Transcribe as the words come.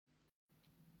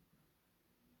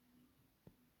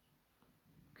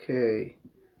Okay.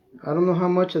 I don't know how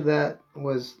much of that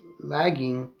was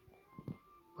lagging,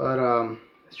 but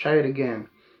let's try it again.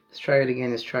 Let's try it again.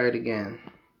 Let's try it again.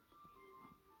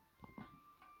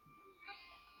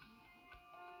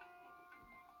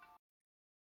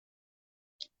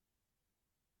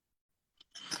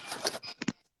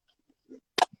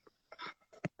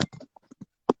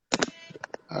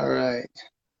 All right.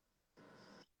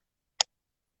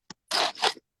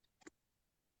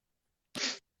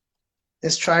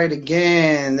 Let's try it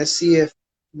again. Let's see if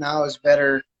now is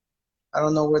better. I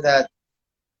don't know where that.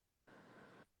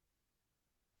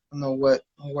 I don't know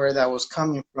where that was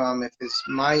coming from. If it's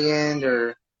my end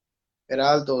or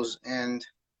Geraldo's end.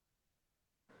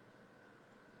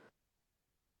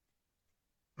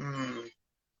 Hmm.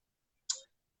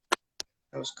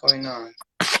 What's going on?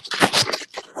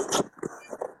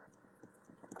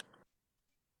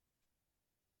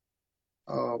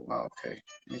 Oh, wow, okay.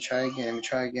 Let me try again. Let me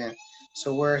try again.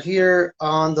 So we're here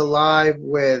on the live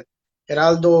with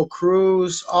Geraldo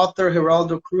Cruz, author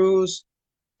Geraldo Cruz,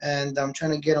 and I'm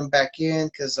trying to get him back in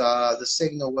because the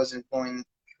signal wasn't going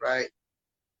right.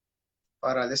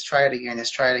 But let's try it again.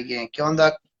 Let's try it again. ¿Qué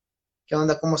onda? ¿Qué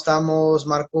onda? ¿Cómo estamos,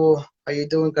 Marco? How you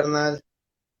doing, carnal?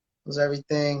 How's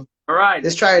everything? All right.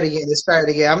 Let's try it again. Let's try it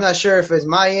again. I'm not sure if it's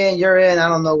my end, your end. I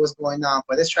don't know what's going on,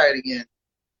 but let's try it again.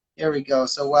 There we go.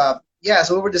 So yeah,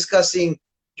 so we were discussing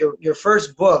your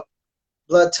first book,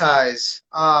 Blood Ties.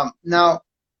 Now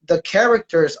the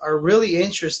characters are really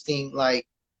interesting. Like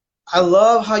I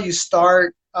love how you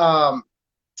start. And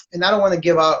I don't want to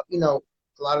give out, a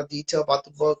lot of detail about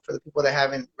the book for the people that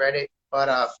haven't read it,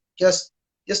 but just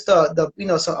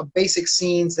the some basic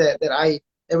scenes that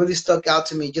really stuck out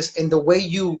to me, just in the way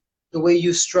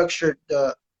you structured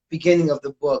the beginning of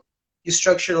the book. You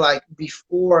structure like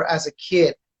before as a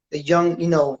kid, the young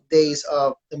days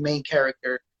of the main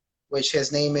character, which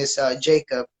his name is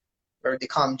Jacob, or they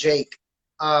call him Jake.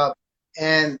 Uh,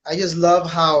 and I just love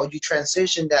how you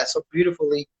transition that so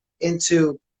beautifully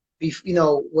into,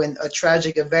 when a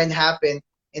tragic event happened,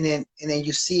 and then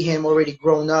you see him already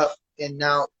grown up, and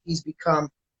now he's become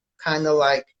kind of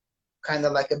like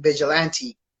a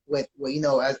vigilante with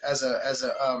as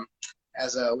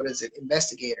a what is it,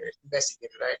 investigator,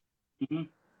 right? Mm-hmm.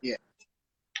 Yeah.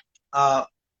 Uh,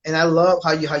 and I love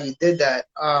how you did that.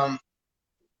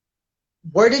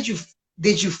 Where did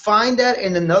you find that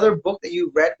in another book that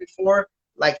you read before,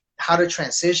 like how to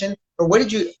transition, or where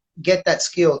did you get that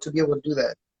skill to be able to do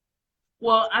that?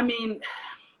 Well, I mean,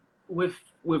 with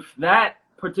with that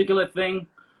particular thing,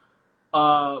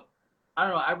 uh, I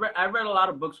don't know. I read a lot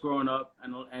of books growing up,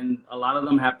 and a lot of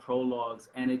them have prologues,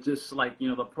 and it just like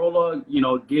the prologue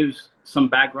gives some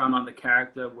background on the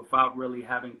character without really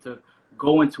having to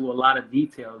go into a lot of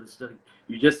detail.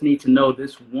 You just need to know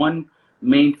this one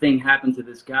main thing happened to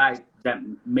this guy that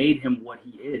made him what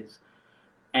he is,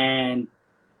 and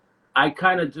I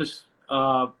kind of just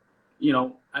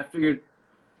I figured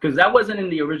because that wasn't in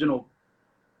the original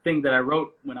thing that I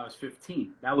wrote when I was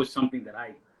 15. That was something that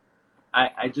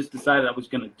I just decided I was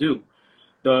gonna do.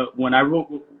 When I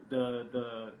wrote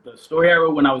the story I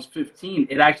wrote when I was 15,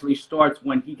 it actually starts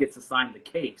when he gets assigned the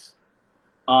case.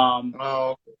 Um,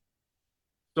 Oh,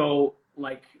 so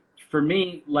like for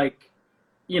me, like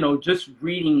just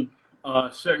reading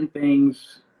certain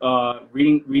things,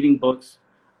 reading books,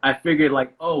 I figured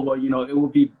like, oh well, it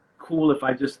would be cool if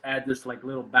I just add this like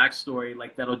little backstory,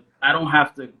 like that'll I don't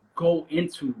have to go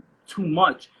into too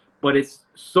much, but it's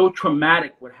so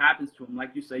traumatic what happens to him.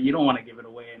 Like you say, you don't want to give it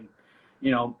away, and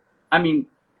you know, I mean,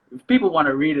 if people want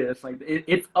to read it, it's like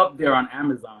it's up there on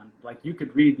Amazon. Like you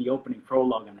could read the opening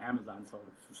prologue on Amazon, so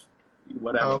it's just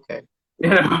whatever. okay. You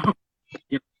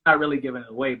know, not really giving it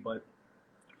away, but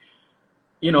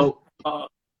you know, uh,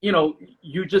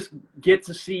 you just get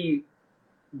to see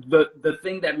the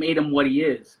thing that made him what he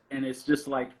is, and it's just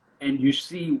like, and you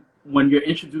see when you're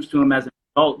introduced to him as an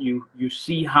adult, you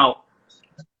see how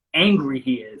angry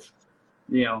he is.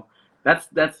 You know,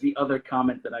 that's the other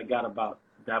comment that I got about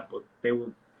that book. They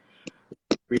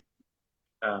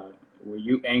uh, were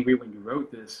you angry when you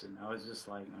wrote this? And I was just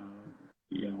like,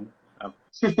 you know,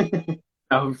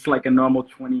 I was like a normal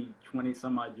 20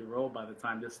 some odd year old by the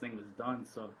time this thing was done.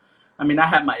 So, I mean, I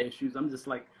had my issues.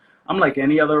 I'm like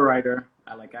any other writer.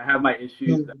 I have my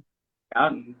issues that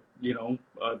out, and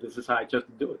this is how I chose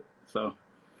to do it. So,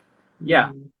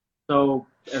 yeah. So,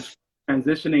 as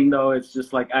transitioning though, it's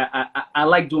just like I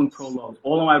like doing prologues.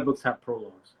 All of my books have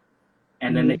prologues,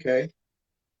 and then they Okay.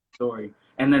 story,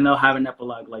 and then they'll have an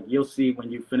epilogue. Like you'll see when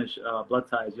you finish Blood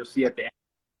Ties, you'll see at the end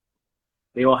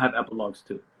they all have epilogues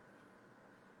too.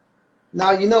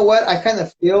 Now, you know what? I kind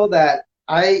of feel that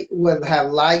I would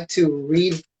have liked to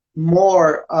read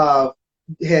more of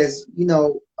his,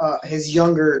 his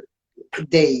younger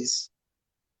days,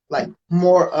 like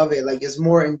more of it, like it's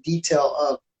more in detail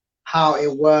of how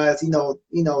it was,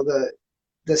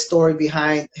 the story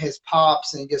behind his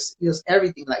pops and just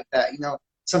everything like that, No,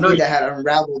 something that had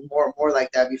unraveled more and more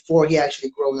like that before he actually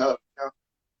grown up.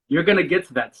 you're gonna get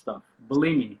to that stuff.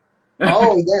 Believe me.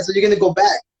 Oh yeah, so you're gonna go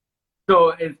back. So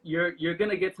if you're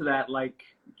gonna get to that, like,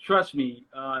 trust me.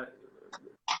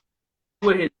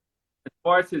 With his, as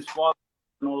far as his father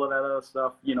and all of that other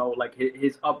stuff, like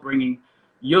his upbringing,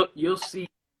 you'll see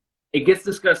it gets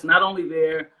discussed not only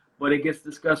there, but it gets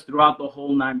discussed throughout the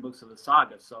whole 9 books of the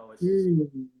saga. So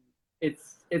Mm.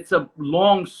 it's a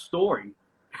long story,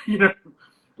 you know,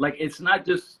 like it's not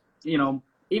just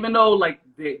even though like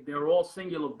they're all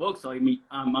singular books. I mean,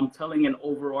 I'm telling an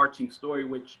overarching story,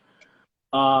 which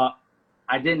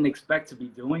I didn't expect to be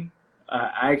doing.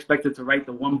 I expected to write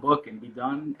the one book and be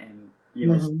done, and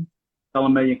Mm-hmm. sell a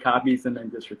million copies and then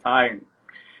just retire.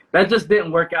 That just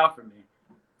didn't work out for me.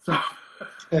 So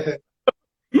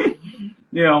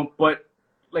but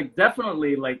like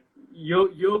definitely like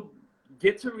you'll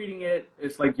get to reading it.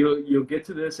 It's like you'll get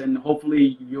to this, and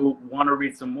hopefully you'll want to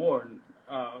read some more. And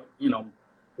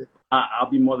I'll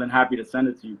be more than happy to send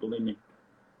it to you. Believe me.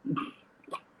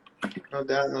 No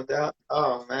doubt, no doubt.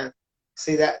 Oh man,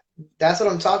 see that's what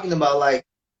I'm talking about. Like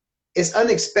it's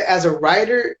unexpected as a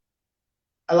writer.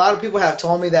 A lot of people have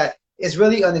told me that it's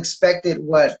really unexpected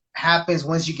what happens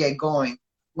once you get going.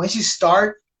 Once you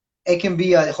start, it can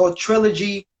be a whole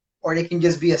trilogy or it can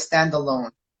just be a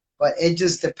standalone. But it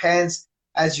just depends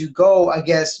as you go. I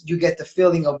guess you get the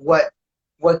feeling of what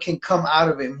can come out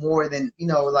of it more than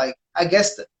like I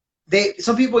guess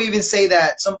some people even say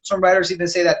that some writers even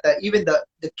say that even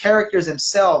the characters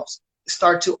themselves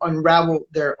start to unravel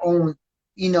their own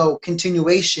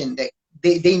continuation.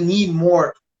 They need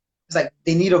more. It's like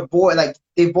they need a voice, like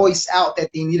they voice out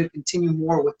that they need to continue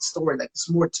more with the story. Like there's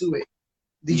more to it.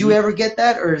 Did you Mm-hmm. ever get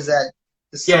that, or is that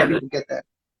does Yeah, some people get that?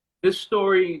 this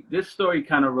story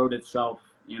kind of wrote itself.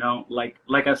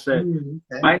 Like I said,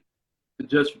 Okay. I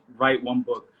just write one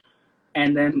book,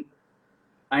 and then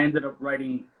I ended up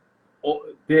writing.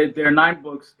 There are 9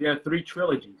 books. There are 3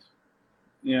 trilogies.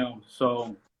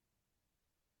 So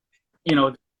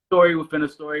story within a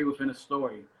story within a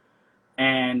story.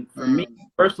 And for me Mm.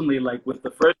 personally, like with the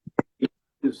first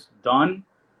is done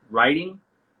writing,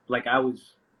 like I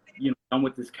was, done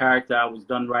with this character. I was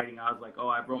done writing. I was like, oh,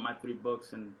 I wrote my 3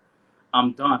 books and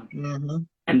I'm done. Mm-hmm.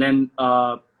 And then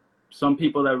some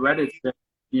people that read it said,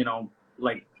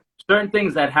 like certain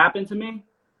things that happened to me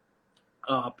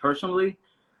personally.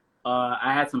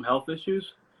 I had some health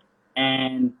issues,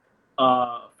 and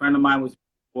a friend of mine was,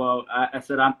 well, I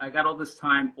said, I got all this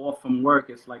time off from work.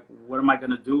 It's like, what am I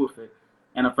going to do with it?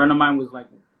 And a friend of mine was like,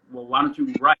 well, why don't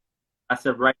you write? I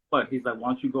said, write what? He's like, why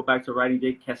don't you go back to writing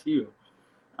Jake Castillo?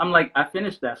 I'm like, I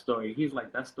finished that story. He's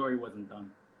like, that story wasn't done.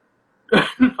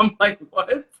 I'm like,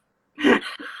 what?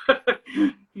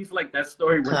 He's like, that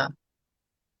story was. Huh.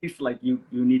 He's like, you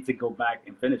need to go back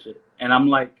and finish it. And I'm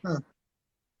like,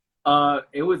 Huh.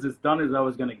 it was as done as I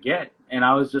was gonna get. And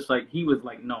I was just like, he was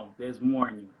like, no, there's more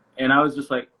in you. And I was just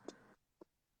like,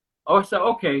 oh, so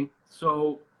okay.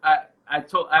 So I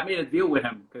made a deal with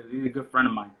him because he's a good friend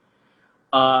of mine.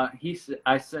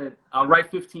 I said, I'll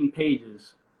write 15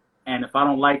 pages, and if I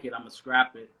don't like it, I'm gonna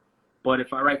scrap it. But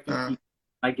if I write 15,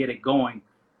 I get it going,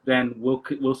 then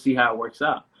we'll see how it works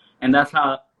out. And that's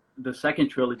how the second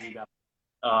trilogy got.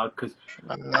 Because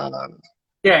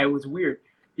yeah, it was weird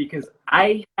because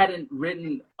I hadn't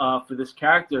written for this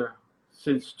character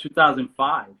since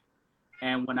 2005,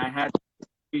 and when I had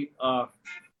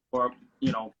for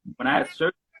when I had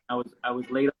surgery, I was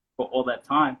laid up for all that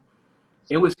time.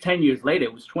 It was 10 years later.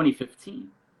 It was 2015.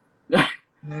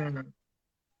 Mm.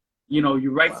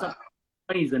 You write Wow. something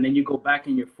in your 20s and then you go back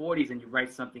in your 40s and you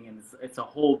write something and it's a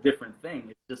whole different thing.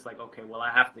 It's just like, okay, well,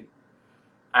 I have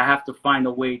to find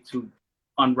a way to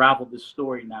unravel this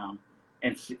story now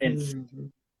and Mm-hmm.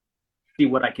 see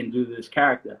what I can do to this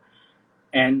character.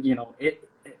 And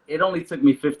it only took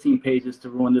me 15 pages to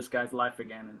ruin this guy's life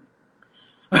again.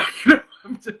 And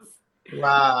I'm just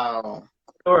Wow.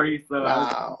 sorry. So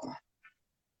Wow.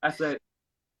 I said,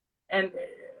 and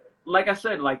like I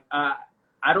said, like I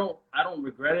don't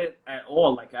regret it at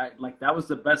all. Like that was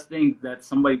the best thing that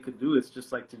somebody could do. Is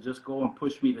just like to just go and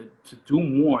push me to do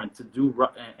more and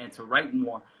and to write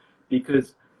more,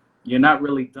 because you're not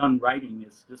really done writing.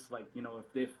 It's just like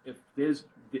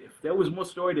if there was more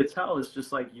story to tell, it's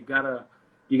just like you gotta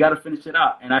finish it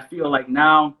out. And I feel like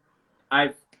now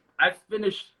I've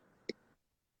finished.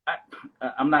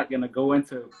 I'm not gonna go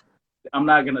into. I'm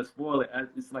not gonna spoil it.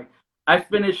 It's like I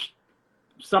finished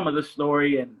some of the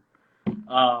story, and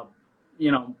uh,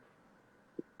 you know,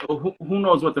 who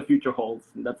knows what the future holds.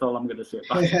 That's all I'm gonna say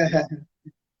about it.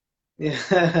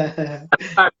 Yeah.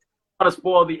 I don't want to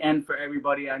spoil the end for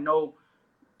everybody. I know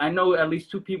at least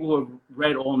two people who have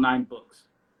read all 9 books.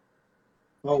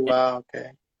 Oh wow.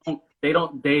 Okay. They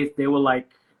were like,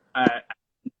 I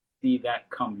see that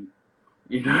coming.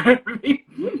 You know what I mean?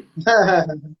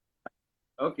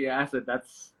 Okay, I said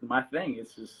that's my thing.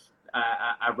 It's just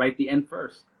I write the end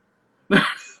first.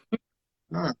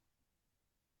 Huh.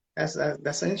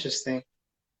 That's interesting.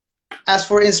 As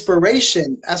for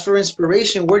inspiration,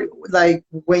 what like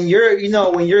when you're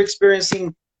when you're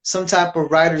experiencing some type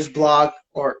of writer's block,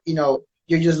 or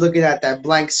you're just looking at that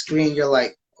blank screen, you're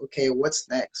like, okay, what's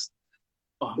next?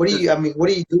 Oh, What do this you I mean, what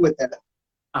do you do with that?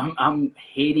 I'm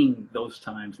hating those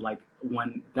times. Like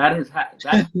when that's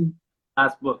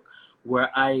last book where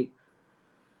I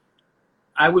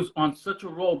was on such a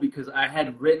roll because I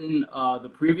had written the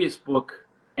previous book,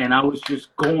 and I was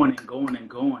just going and going and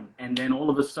going, and then all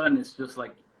of a sudden it's just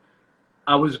like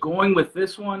I was going with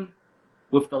this one,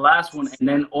 with the last one, and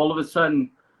then all of a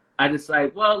sudden I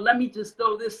decided, well, let me just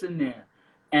throw this in there,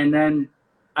 and then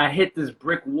I hit this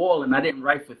brick wall, and I didn't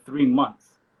write for 3 months.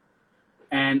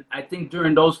 And I think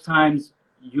during those times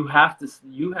you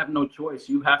have no choice.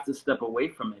 You have to step away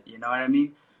from it. You know what I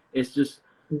mean? It's just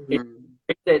it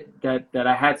Mhm. that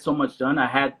I had so much done. I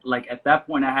had like at that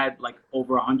point I had like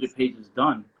over 100 pages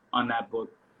done on that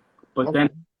book. But then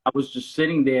Okay. I was just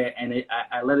sitting there, and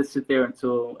I let it sit there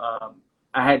until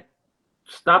I had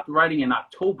stopped writing in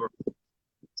October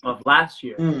of last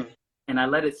year, Mm. and I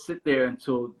let it sit there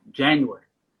until January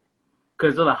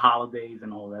because of the holidays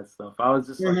and all that stuff. I was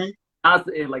just like,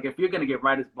 Hmm. like if you're gonna get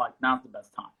writer's block, now's the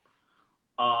best time.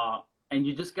 And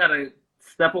you just gotta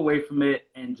step away from it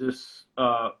and just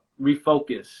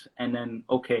refocus, and then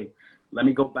okay, let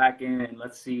me go back in and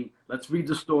let's read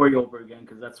the story over again,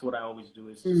 because that's what I always do.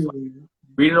 Is just like Mm.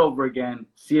 read it over again,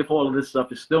 see if all of this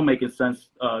stuff is still making sense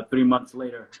 3 months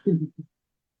later,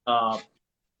 uh,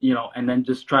 and then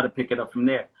just try to pick it up from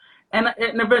there. And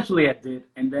eventually I did,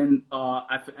 and then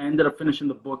I ended up finishing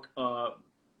the book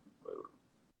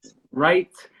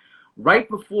right right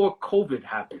before COVID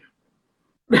happened.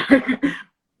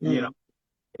 you know, Mm.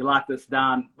 they locked us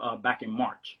down back in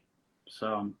March,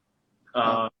 so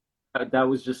Oh. uh, that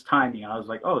was just timing. I was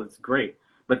like, oh, it's great.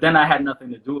 But then I had nothing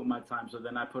to do with my time, so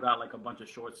then I put out like a bunch of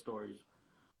short stories,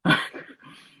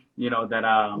 that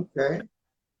Okay.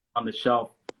 on the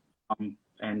shelf.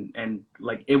 And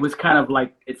like it was kind of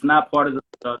like it's not part of the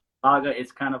saga.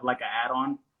 It's kind of like an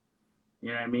add-on. You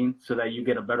know what I mean? So that you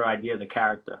get a better idea of the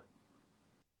character.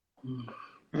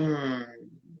 Mm.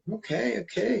 Okay.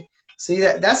 Okay. See,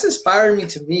 that's inspiring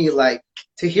me, like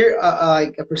to hear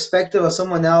like a perspective of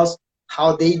someone else,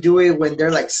 how they do it when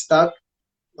they're like stuck.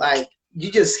 Like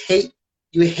you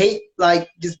hate like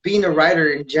just being a writer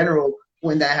in general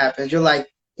when that happens. You're like,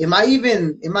 am I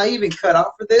even cut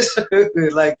out for this?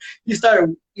 Like you start,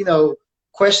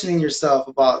 questioning yourself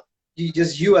about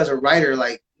you as a writer,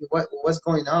 like what's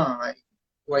going on? Like,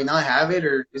 do I not have it,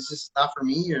 or is this not for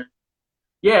me? Or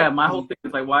Yeah, my whole thing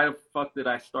is like, why the fuck did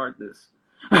I start this?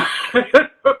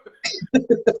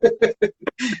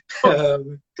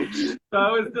 um,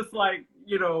 So it's just like,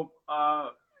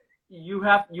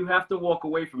 you have to walk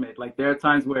away from it. Like there are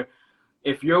times where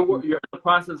if you're in the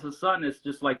process of something, it's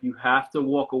just like you have to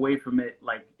walk away from it.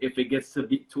 Like if it gets to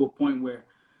be to a point where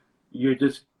you're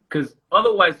just because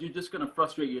otherwise you're just gonna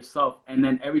frustrate yourself, and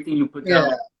then everything you put down,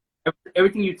 yeah.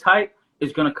 everything you type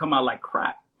is gonna come out like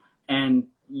crap, and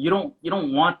you don't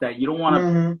want that. You don't want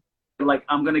Hmm. to like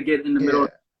I'm gonna get in the middle,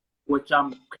 Yeah. which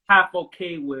I'm half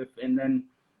okay with, and then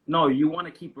no, you want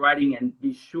to keep writing and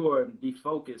be sure and be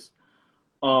focused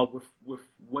with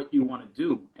what you want to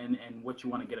do and what you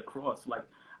want to get across. Like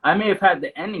I may have had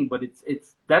the ending, but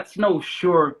it's that's no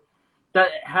sure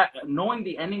knowing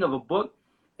the ending of a book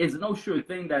is no sure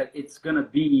thing that it's gonna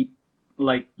be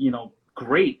like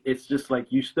great. It's just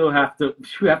like you still have to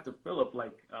you have to fill up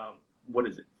like what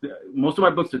is it? Most of my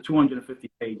books are 250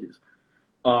 pages.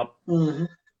 Uh, Hmm.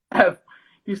 have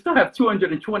you still have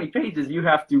 220 pages. You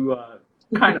have to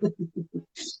kind of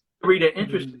read it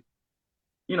interesting.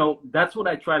 That's what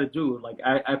I try to do. Like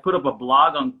I put up a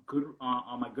blog on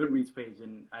my Goodreads page,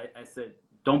 and I said,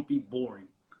 don't be boring.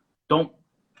 Don't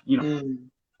Mm.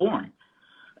 boring.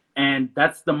 And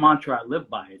that's the mantra I live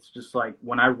by. It's just like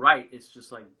when I write, it's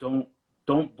just like don't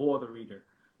bore the reader.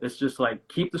 It's just like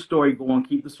keep the story going,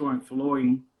 keep the story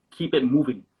flowing, keep it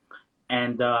moving.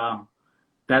 And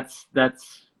that's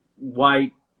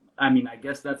why I mean I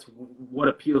guess that's what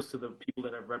appeals to the people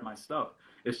that have read my stuff.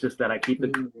 It's just that I keep the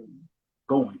Mm.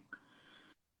 going.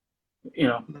 You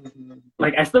know, Mhm.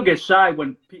 like I still get shy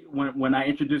when I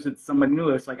introduce it to somebody new.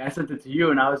 It's like I sent it to you,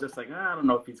 and I was just like, I don't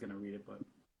know if he's gonna read it, but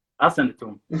I'll send it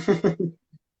to him.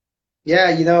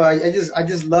 Yeah, I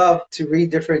just love to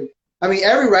read different. I mean,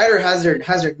 every writer has their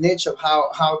niche of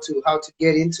how to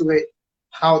get into it,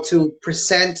 how to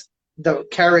present the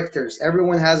characters.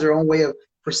 Everyone has their own way of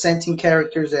presenting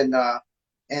characters and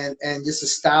just a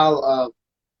style of.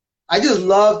 I just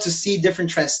love to see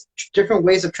different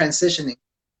ways of transitioning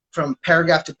from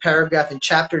paragraph to paragraph and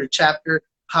chapter to chapter.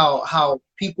 How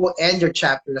people end their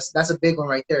chapter. That's a big one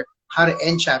right there. How to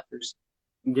end chapters.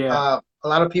 Yeah, A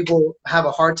lot of people have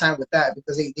a hard time with that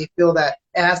because they feel that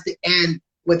it has to end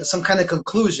with some kind of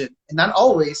conclusion, and not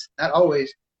always, not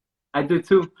always. I do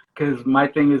too, because my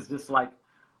thing is just like,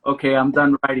 okay, I'm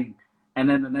done writing, and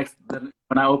then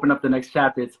when I open up the next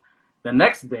chapter, it's the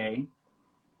next day,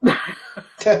 and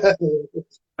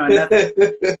that's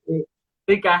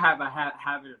think I have a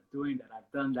habit of doing that.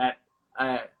 I've done that.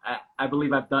 I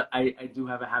believe I've done. I do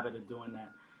have a habit of doing that.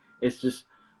 It's just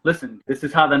listen. This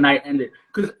is how the night ended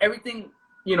because everything.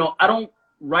 I don't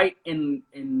write in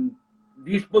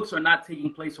these books are not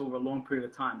taking place over a long period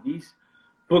of time. These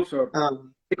books are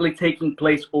um, basically taking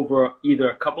place over either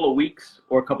a couple of weeks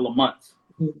or a couple of months.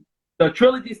 The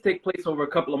trilogies take place over a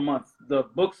couple of months. The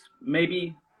books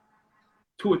maybe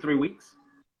 2 or 3 weeks.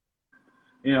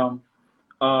 You know,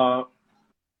 uh,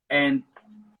 and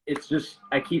it's just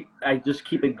I just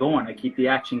keep it going. I keep the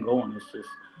action going. It's just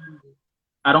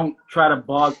I don't try to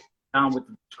bog down with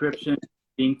the description,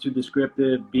 being too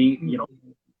descriptive, being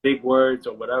big words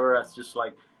or whatever. That's just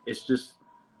like it's just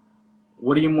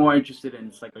what are you more interested in?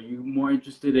 It's like are you more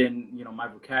interested in my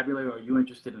vocabulary or are you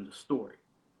interested in the story?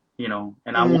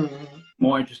 And I want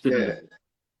more interested in the yeah,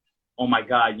 oh my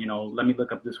god, let me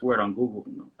look up this word on Google.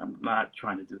 I'm not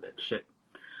trying to do that shit.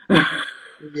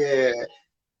 yeah.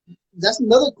 That's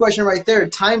another question right there.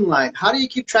 Timeline. How do you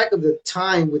keep track of the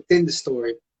time within the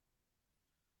story?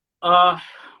 uh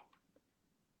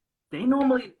they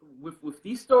normally with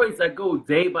these stories that go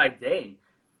day by day.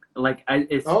 Like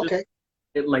it's just Okay.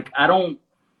 like I don't.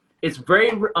 It's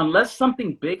very unless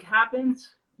something big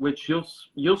happens, which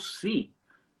you'll see.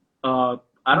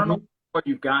 I don't know Hmm. what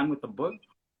you've gotten with the book,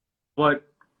 but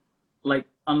like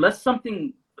unless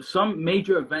some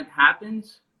major event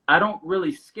happens, I don't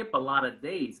really skip a lot of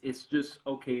days. It's just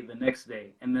okay the next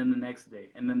day, and then the next day,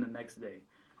 and then the next day.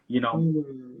 You know,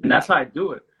 Mm. and that's how I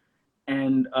do it.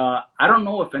 And I don't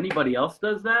know if anybody else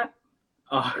does that.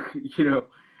 Uh, you know,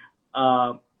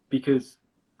 uh, because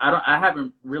I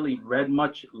haven't really read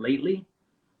much lately.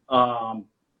 Um,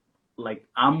 like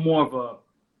I'm more of a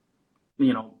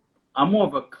you know I'm more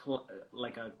of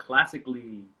like a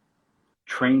classically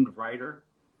trained writer.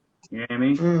 You know what I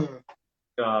mean? Mm.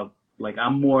 Uh, like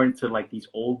I'm more into like these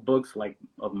old books like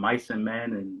of mice and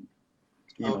men and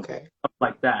Okay. stuff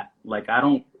like that. Like I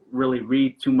don't really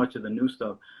read too much of the new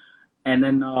stuff. And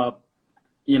then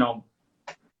you know,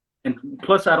 and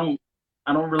plus I don't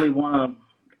really want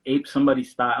to ape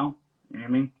somebody's style. You know what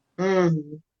I mean?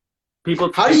 Mm.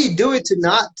 People How do say, you do it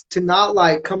to not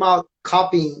like come out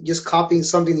copying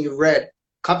something you read,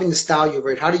 copying the style you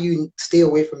read? How do you stay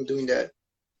away from doing that?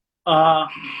 uh,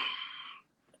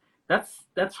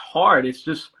 that's hard. It's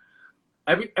just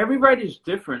every writer's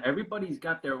different. Everybody's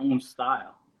got their own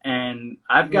style, and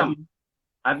Mm.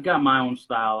 I've got my own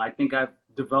style. I think I've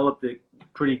developed it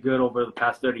pretty good over the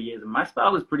past 30 years. And my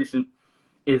style is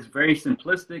is very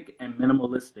simplistic and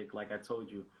minimalistic, like I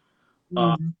told you.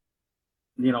 Uh, Mm.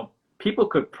 you know, people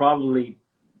could probably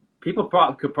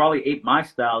ape my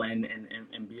style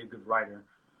and be a good writer.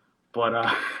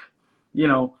 But you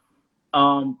know,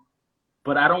 um,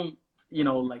 but I don't,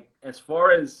 like as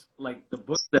far as like the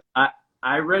books that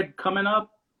I read coming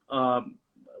up,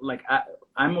 like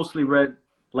I mostly read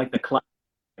like the classics,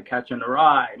 like Catcher in the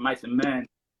Rye, Mice and Men,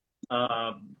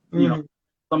 uh, you know, Mm.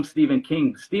 some Stephen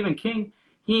King. Stephen King,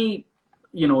 he,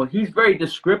 he's very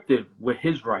descriptive with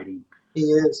his writing. He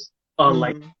is.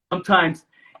 Like Mm. sometimes,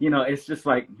 it's just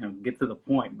like, get to the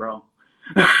point, bro.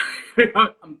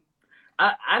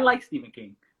 I like Stephen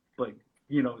King, but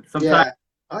sometimes Yeah.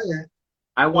 Oh yeah.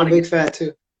 I I'm a want to big get, fan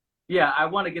too. yeah, I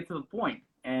want to get to the point,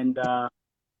 and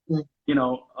Mm. you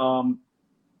know,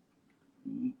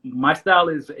 my style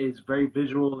is very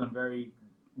visual and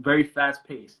very fast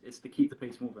paced. It's to keep the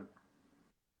pace moving.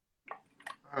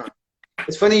 Uh,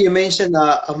 it's funny you mentioned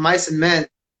of Mice and Men.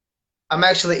 I'm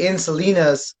actually in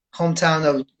Salinas, hometown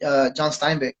of John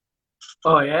Steinbeck.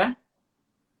 Oh yeah,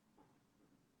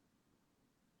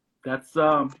 that's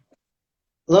Hello?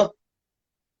 Oh,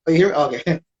 you hear me?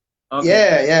 Okay. okay.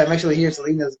 Yeah, yeah. I'm actually here in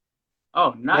Salinas,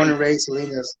 Oh, born nice. and raised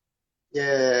Salinas.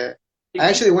 Yeah. I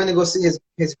actually went to go see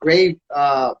his grave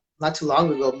not too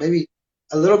long ago, maybe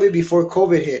a little bit before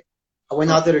COVID hit. I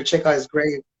went out there to check out his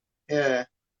grave. Yeah,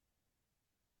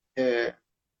 yeah.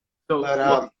 So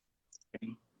But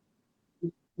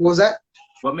what was that?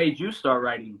 what made you start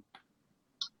writing?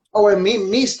 Oh, and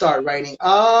me start writing.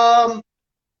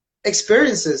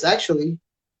 Experiences actually,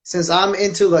 since I'm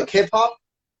into like hip hop,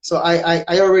 so I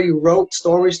already wrote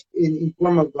stories in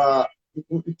form of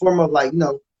like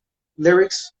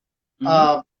lyrics.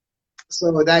 Mm-hmm.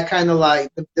 So that kind of like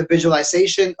the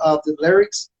visualization of the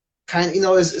lyrics kind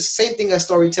of is the same thing as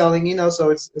storytelling.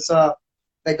 So it's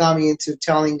that got me into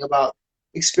telling about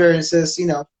experiences,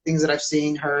 things that I've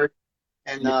seen, heard,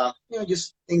 and Yeah.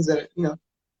 just things that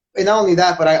and not only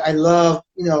that, but I love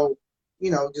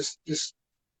just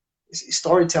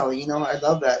storytelling. I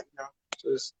love that. So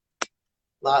there's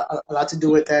a lot to do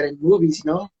with that in movies.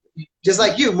 Just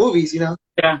like you, movies. Yeah,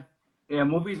 yeah.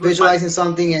 Movies was my Visualizing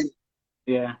something and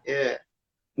yeah. yeah,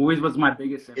 Movies was my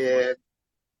biggest influence.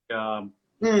 yeah. Um,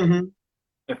 Mm-hmm.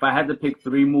 if I had to pick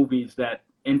three movies that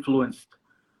influenced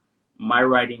my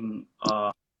writing,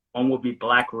 one would be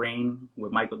Black Rain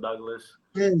with Michael Douglas.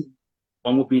 Mm-hmm.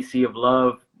 One would be Sea of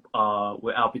Love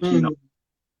with Al Pacino, Mm-hmm.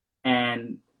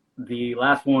 and the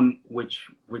last one, which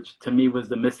to me was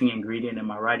the missing ingredient in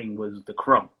my writing, was The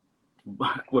Crow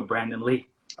with Brandon Lee.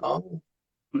 Oh.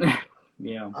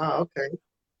 Yeah. Okay.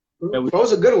 That was, That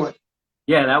was a good one.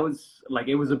 yeah, that was like,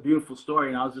 it was a beautiful story,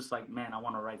 and I was just like, man, I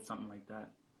want to write something like that.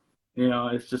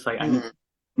 It's just like I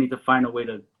need to find a way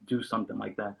to do something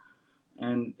like that.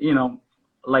 And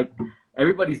like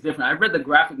everybody's different. I read the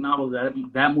graphic novel that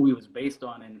movie was based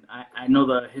on, and I know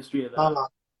the history of the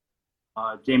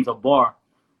James O'Barr.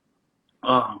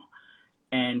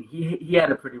 And he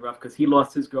had it pretty rough because he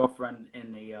lost his girlfriend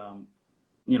in a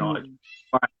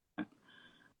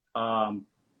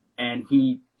and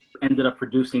he ended up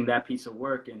producing that piece of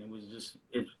work, and it was just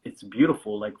it's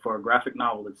beautiful. Like for a graphic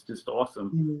novel, it's just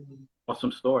awesome,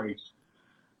 awesome story.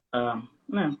 Yeah.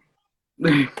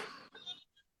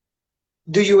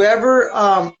 Do you ever,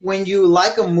 when you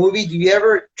like a movie, do you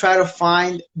ever try to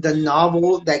find the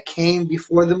novel that came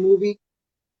before the movie?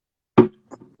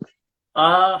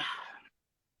 Not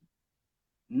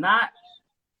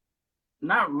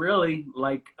really.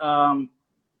 Like, a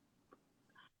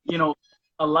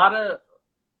lot of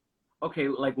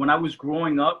like when I was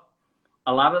growing up,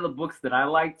 a lot of the books that I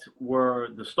liked were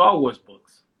the Star Wars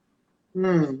books.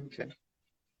 Okay.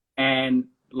 And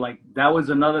like that was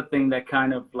another thing that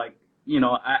kind of like,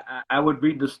 I would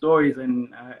read the stories,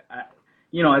 and I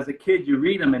as a kid you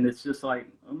read them and it's just like,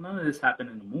 oh, none of this happened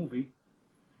in the movie.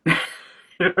 You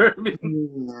know what I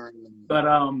mean? But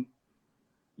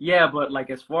yeah, but like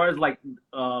as far as like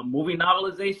movie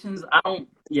novelizations,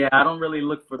 I don't really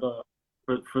look for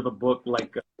the book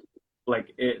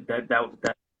like it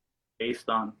that based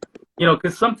on,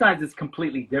 because sometimes it's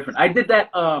completely different. I did that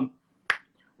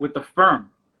with The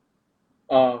Firm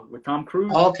with Tom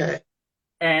Cruise. Okay.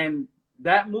 And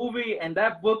that movie and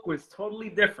that book was totally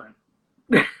different.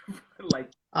 like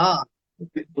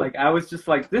I was just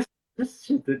like, this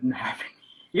shit didn't happen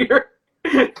here.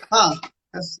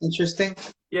 That's interesting.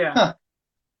 Yeah. Huh.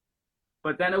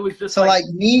 But then it was just so like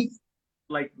me.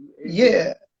 Like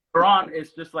yeah. Quran,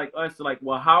 it's just like us, like,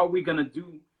 well, how are we gonna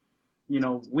do?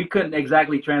 We couldn't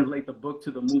exactly translate the book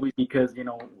to the movie because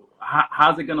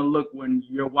how's it gonna look when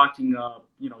you're watching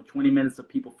 20 minutes of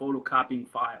people photocopying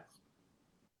files?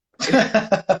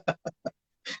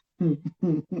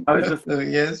 I was just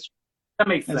yes, that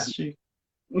makes that's sense.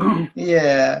 True.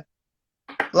 Yeah,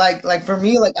 like for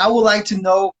me, like I would like to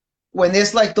know when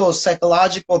it's like those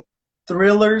psychological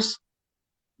thrillers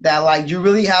that like you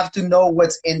really have to know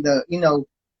what's in the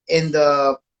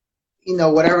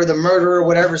whatever the murderer,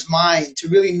 whatever's mind, to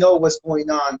really know what's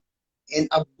going on, and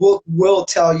a book will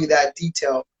tell you that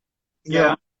detail.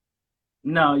 Yeah.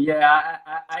 No, yeah,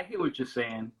 I hear what you're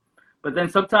saying, but then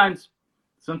sometimes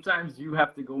you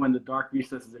have to go in the dark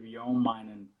recesses of your own mind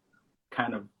and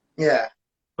kind of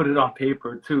put it on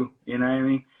paper too. You know what I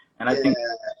mean? And I think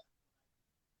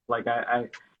like I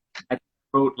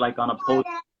wrote like on a post,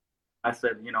 I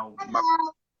said, you'll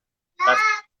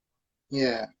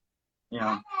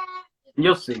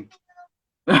see.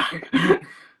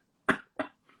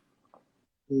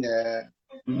 Yeah.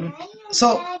 Mm-hmm.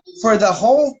 So for the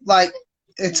whole, like,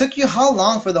 it took you how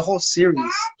long for the whole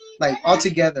series, like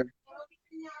altogether?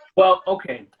 Well,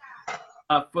 okay.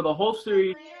 For the whole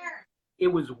series, it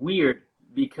was weird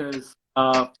because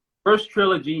first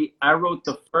trilogy, I wrote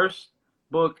the first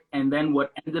book and then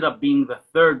what ended up being the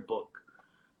third book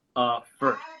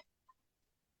first.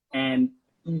 And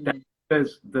that's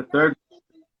because the third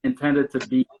intended to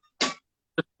be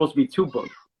It's supposed to be 2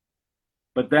 books,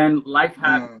 but then life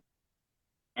happened, Mm.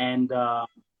 and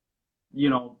you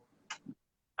know,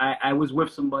 I was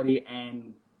with somebody,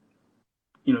 and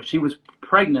she was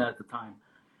pregnant at the time,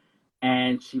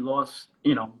 and she lost.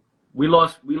 We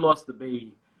lost the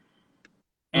baby,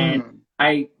 and Mm.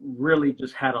 I really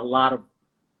just had a lot of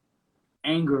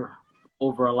anger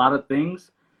over a lot of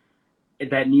things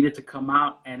that needed to come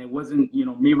out, and it wasn't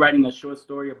me writing a short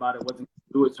story about it wasn't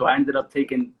gonna do it. So I ended up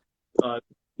taking uh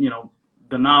you know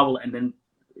the novel, and then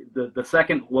the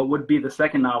second, what would be the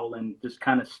second novel, and just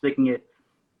kind of sticking it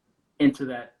into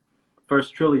that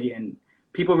first trilogy. And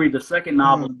people read the second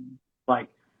novel Mm. like,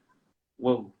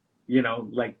 whoa,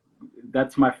 like,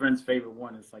 that's my friend's favorite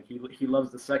one. It's like he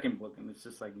loves the second book, and it's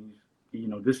just like,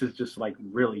 this is just like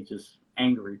really just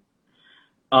angry.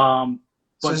 um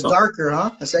So but it's the darker, huh?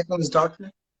 The second one is darker.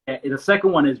 the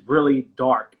second one is really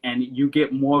dark, and you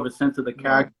get more of a sense of the Mm.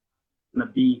 character going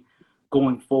to be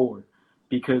going forward,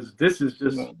 because this is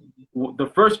just, Mm. the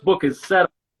first book is set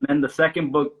up, and then the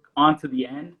second book onto the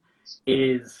end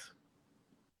is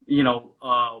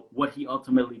what he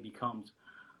ultimately becomes.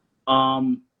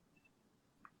 Um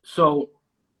so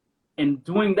in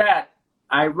doing that,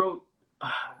 I wrote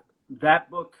that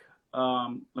book.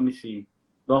 Let me see,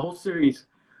 the whole series,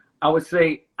 I would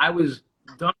say I was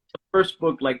done with the first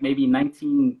book like maybe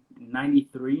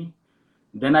 1993.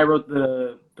 Then I wrote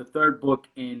the third book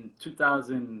in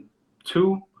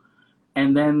 2002,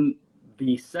 and then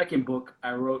the second book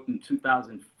I wrote in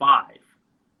 2005.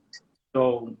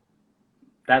 So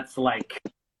that's like,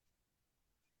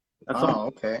 that's almost, Oh,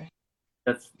 okay.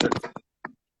 that's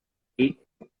 8.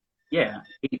 Yeah,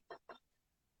 8.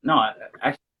 No,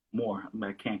 actually more.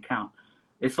 I can't count.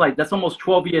 It's like, that's almost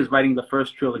 12 years writing the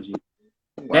first trilogy.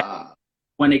 Then Wow.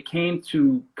 when it came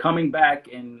to coming back,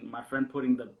 and my friend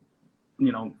putting the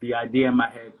idea in my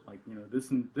head, like,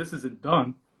 this isn't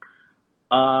done.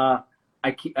 Uh,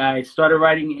 I started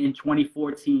writing in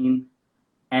 2014,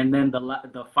 and then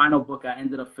the final book I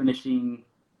ended up finishing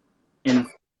in,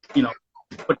 you know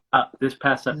put out this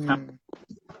past September.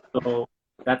 Mm. So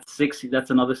that's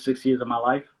another 6 years of my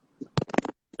life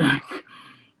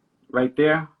right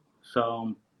there.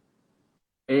 So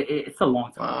it's a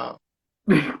long Wow.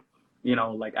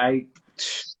 time. Like,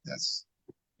 That's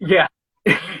yeah,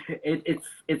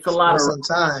 it's a lot that's of, some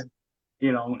time.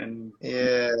 and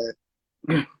Yeah.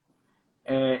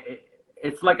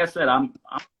 it's like I said, I'm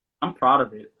proud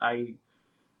of it.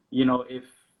 If,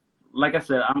 like I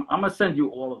said, I'm gonna send you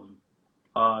all of them,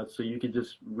 so you can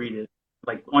just read it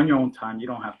like on your own time. You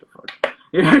don't have to fuck.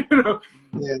 you know.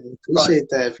 Yeah. But Appreciate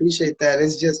that. Appreciate that.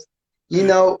 It's just,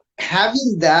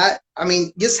 having that, I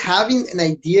mean, just having an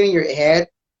idea in your head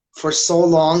for so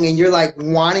long, and you're like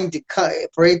wanting to cut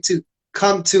for it to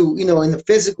come to, in the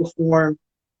physical form,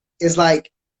 is like,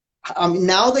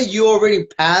 now that you already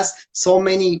passed so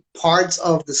many parts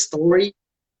of the story,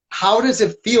 how does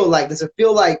it feel like? Does it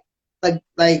feel like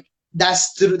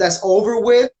that's over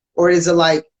with, or is it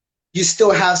like you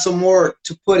still have some more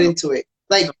to put into it?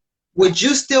 Like, would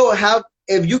you still have,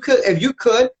 if you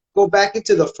could go back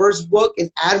into the first book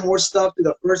and add more stuff to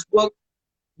the first book,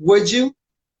 would you?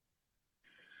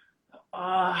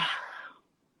 uh,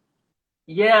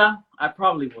 yeah, I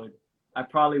probably would. I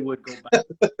probably would go back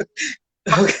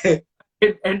Okay.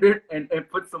 and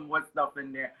put some more stuff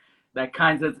in there that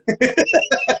kind of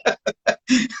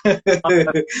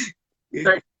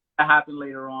start to happen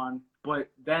later on. But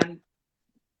then,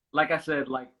 like I said,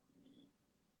 like,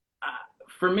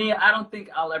 for me, I don't think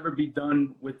I'll ever be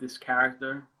done with this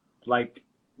character. Like,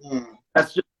 Mm.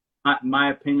 that's just my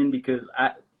opinion, because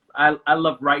I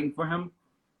love writing for him.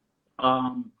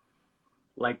 Um,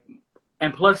 like,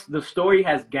 and plus the story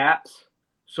has gaps,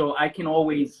 so I can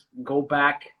always go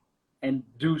back and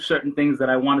do certain things that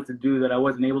I wanted to do that I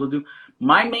wasn't able to do.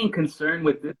 My main concern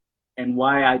with this, and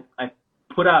why I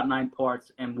put out 9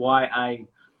 parts, and why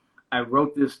I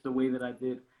wrote this the way that I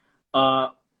did. Uh,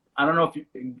 I don't know if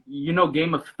you know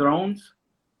Game of Thrones.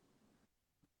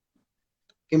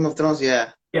 Game of Thrones,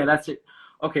 yeah. Yeah, that's it.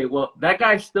 Okay, well, that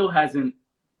guy still hasn't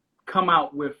come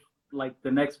out with like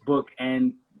the next book,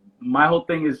 and my whole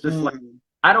thing is just like, Mm.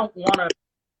 I don't want to.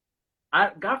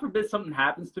 God forbid something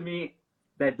happens to me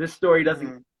that this story doesn't.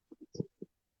 Mm.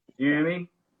 You know what I mean?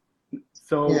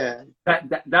 So Yeah.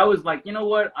 that was like, you know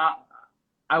what?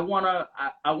 I wanna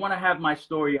have my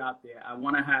story out there. I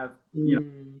wanna have,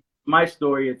 Mm. my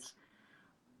story.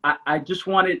 I just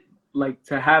wanted, like,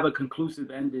 to have a conclusive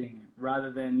ending,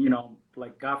 rather than,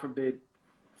 like, God forbid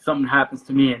something happens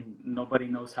to me and nobody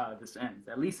knows how this ends.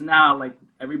 At least now, like,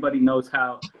 everybody knows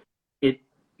it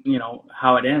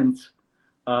how it ends,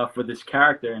 for this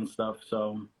character and stuff.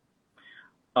 So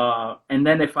And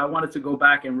then if I wanted to go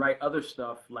back and write other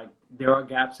stuff, like there are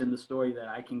gaps in the story that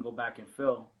I can go back and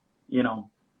fill, you know,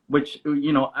 which,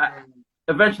 you know,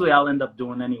 eventually I'll end up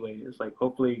doing anyway. It's like,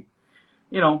 hopefully,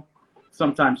 you know,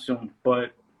 sometime soon.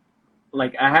 But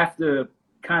like I have to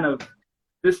kind of,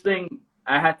 this thing,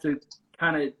 I had to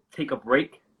kind of take a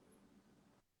break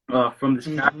from this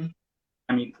character. Mm-hmm.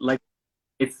 I mean, like,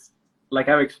 it's like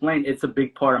I explained, it's a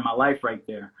big part of my life right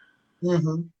there.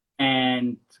 Mm-hmm.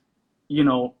 And, you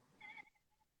know,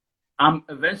 I'm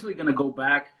eventually gonna go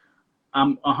back.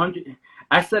 I'm 100.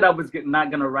 I said I was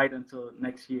not gonna write until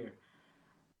next year.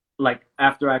 Like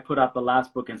after I put out the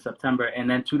last book in September, and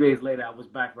then 2 days later, I was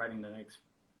back writing the next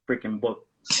freaking book.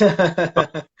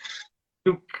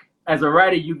 As a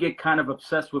writer, you get kind of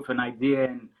obsessed with an idea,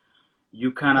 and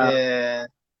you kind of, Yeah.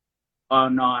 oh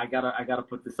no, I gotta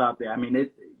put this out there. I mean,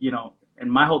 it, you know,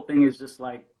 and my whole thing is just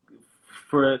like,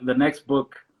 for the next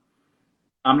book,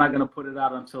 I'm not gonna put it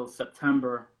out until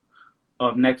September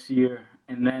of next year,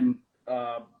 and then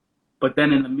but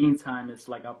then in the meantime, it's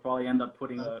like I'll probably end up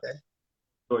putting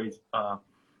stories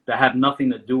that have nothing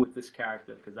to do with this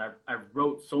character, because I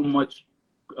wrote so much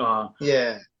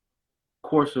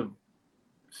course of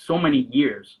so many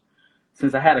years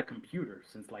since I had a computer,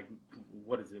 since like,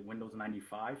 what is it, Windows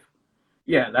 95?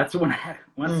 Yeah, that's when I had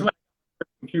a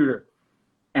computer,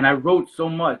 and I wrote so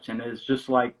much, and it's just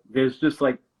like there's just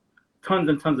like tons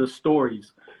and tons of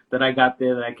stories that I got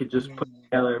there that I could just put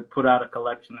together, put out a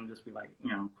collection, and just be like, you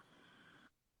know,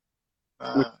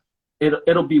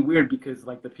 it'll be weird because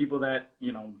like the people that,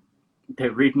 you know, they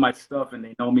read my stuff and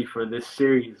they know me for this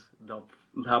series,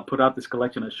 I'll put out this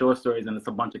collection of short stories, and it's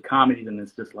a bunch of comedies, and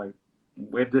it's just like,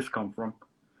 where'd this come from?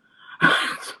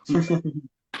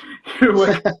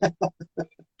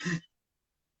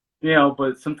 You know,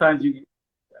 but sometimes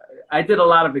I did a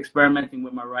lot of experimenting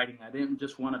with my writing. I didn't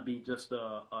just want to be just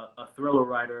a thriller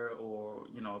writer or,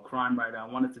 you know, a crime writer. I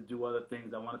wanted to do other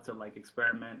things. I wanted to like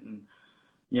experiment and,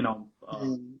 you know,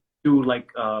 do like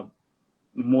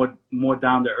more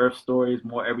down to earth stories,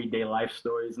 more everyday life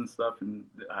stories and stuff. And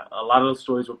a lot of those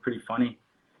stories were pretty funny.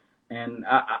 And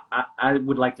I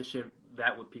would like to share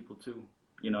that with people too,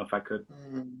 you know, if I could.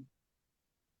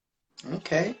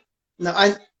 Okay. Now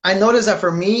I noticed that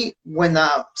for me, when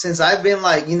since I've been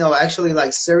like, you know, actually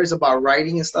like serious about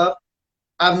writing and stuff,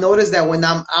 I've noticed that when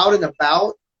I'm out and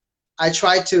about, I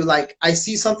try to like, I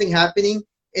see something happening,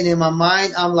 and in my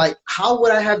mind I'm like, how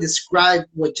would I have described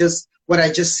what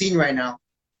I just seen right now?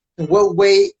 In what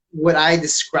way would I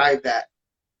describe that?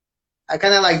 I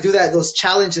kind of like do those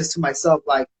challenges to myself,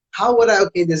 like, how would I,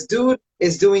 okay, this dude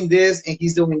is doing this and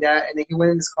he's doing that, and then he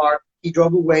went in his car, he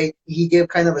drove away, he gave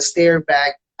kind of a stare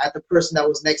back at the person that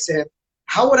was next to him.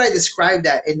 How would I describe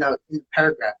that in a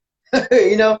paragraph?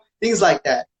 You know, things like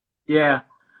that. Yeah.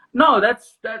 No,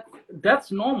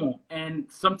 that's normal. And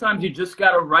sometimes you just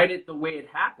gotta write it the way it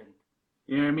happened.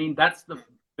 You know what I mean? That's the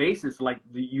basis. Like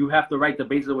you have to write the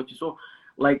basis of what you saw.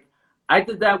 Like I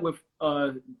did that with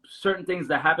certain things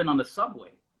that happened on the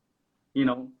subway. You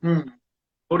know,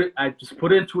 I just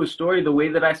put it into a story the way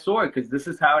that I saw it, because this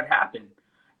is how it happened.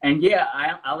 And yeah,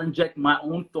 I'll inject my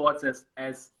own thoughts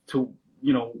as to,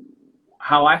 you know,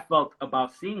 how I felt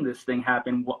about seeing this thing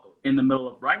happen in the middle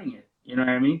of writing it. You know what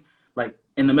I mean? Like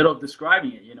in the middle of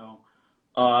describing it, you know,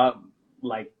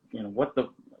 like, you know, what the,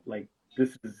 like,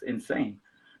 this is insane,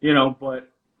 you know,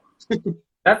 but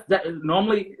that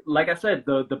normally, like I said,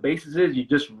 the basis is you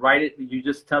just write it, you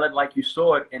just tell it like you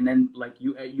saw it, and then like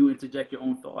you interject your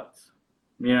own thoughts.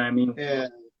 You know what I mean? Yeah.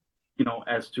 You know,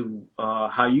 as to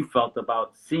how you felt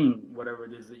about seeing whatever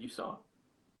it is that you saw.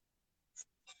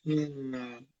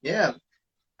 Yeah.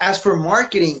 As for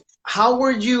marketing, how were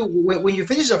you when you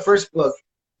finished the first book?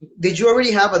 Did you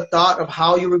already have a thought of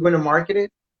how you were going to market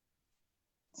it?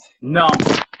 No.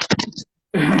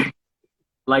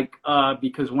 Like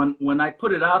because when I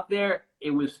put it out there, it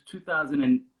was 2000,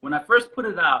 and when I first put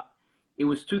it out, it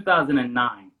was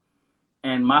 2009,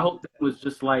 and my whole thing was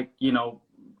just like, you know,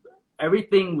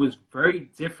 everything was very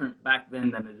different back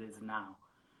then than it is now.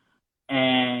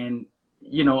 And,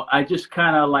 you know, I just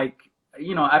kind of like,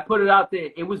 you know, I put it out there.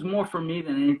 It was more for me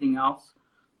than anything else.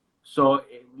 So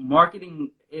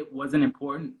marketing, it wasn't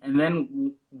important. And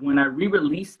then when I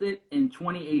re-released it in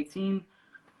 2018,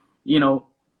 you know,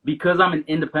 because I'm an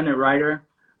independent writer,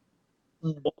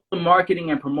 all the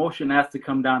marketing and promotion has to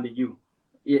come down to you.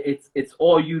 It's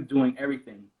all you doing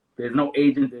everything. There's no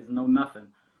agent, there's no nothing.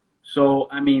 So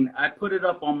I mean, I put it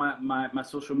up on my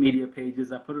social media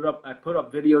pages. I put up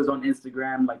videos on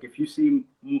Instagram. Like if you see,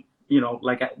 you know,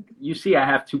 like you see, I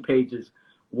have 2 pages.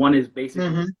 One is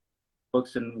basically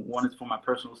books, and one is for my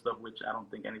personal stuff, which I don't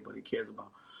think anybody cares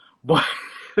about. But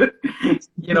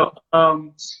you know,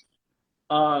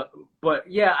 uh, but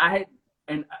yeah, I had,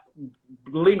 and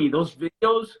believe me, those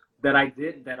videos that I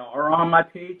did that are on my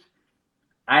page,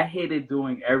 I hated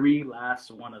doing every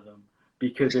last one of them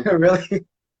because Really?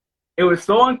 it was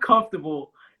so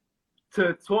uncomfortable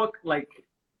to talk like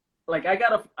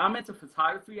I'm into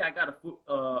photography. I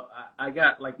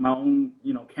got like my own,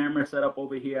 you know, camera set up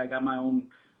over here. I got my own,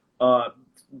 uh,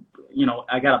 you know,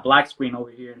 I got a black screen over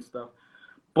here and stuff.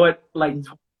 But like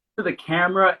talking to the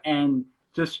camera and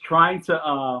just trying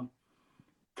to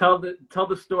tell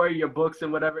the story of your books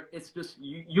and whatever, it's just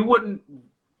you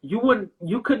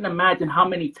couldn't imagine how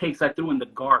many takes I threw in the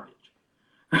garbage.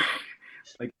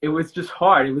 Like it was just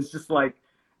hard. It was just like,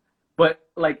 but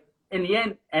like in the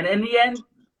end,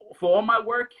 for all my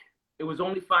work, it was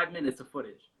only 5 minutes of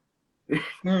footage.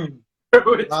 Mm. It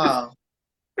was just, Wow.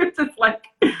 it's just like,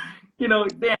 you know,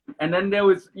 damn. And then there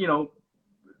was, you know,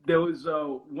 there was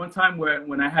one time where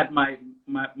when I had my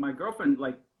girlfriend,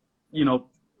 like, you know,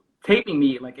 taping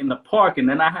me like in the park, and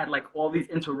then I had like all these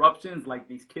interruptions, like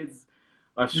these kids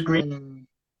are screaming. Mm.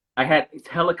 I had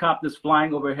helicopters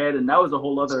flying overhead, and that was a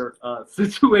whole other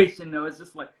situation. It was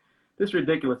just like this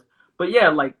ridiculous. But yeah,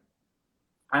 like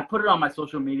I put it on my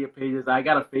social media pages. I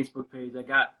got a Facebook page. I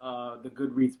got the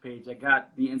Goodreads page. I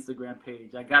got the Instagram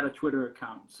page. I got a Twitter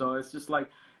account. So it's just like,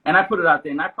 and I put it out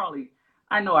there. And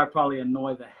I know I probably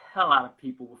annoy the hell out of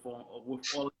people with all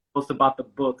the posts about the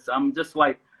books. I'm just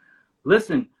like,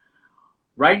 listen,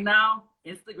 right now,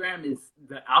 Instagram is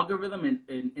the algorithm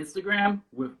in Instagram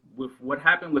with what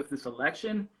happened with this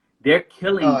election. They're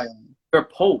killing Oh, yeah. your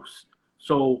posts.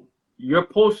 So your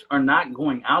posts are not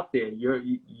going out there.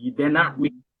 They're not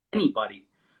reaching anybody.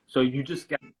 So you just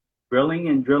got drilling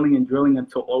and drilling and drilling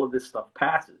until all of this stuff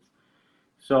passes.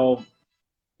 So,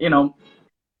 you know,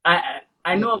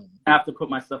 I know I have to put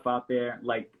my stuff out there,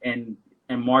 like, and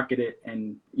market it,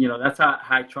 and you know that's how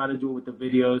I try to do it with the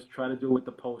videos, try to do it with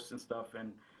the posts and stuff,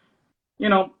 and you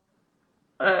know,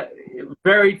 uh,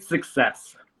 varied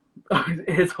success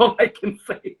is all I can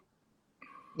say.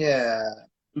 Yeah.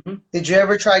 Mhm. Did you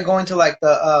ever try going to like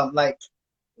the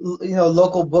you know,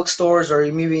 local bookstores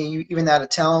or maybe even out of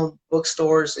town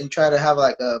bookstores and try to have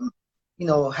like you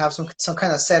know, have some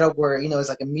kind of setup where, you know, it's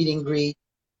like a meet and greet,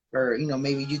 or you know,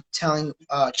 maybe you telling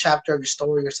a chapter of your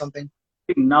story or something?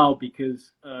 No,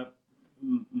 because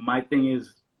my thing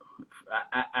is,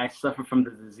 I suffer from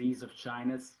the disease of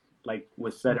shyness, like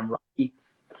was said in Rocky.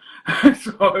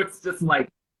 So it's just like,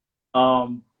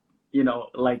 um, you know,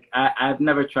 like I've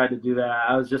never tried to do that.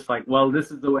 I was just like, well, this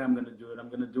is the way I'm gonna do it. I'm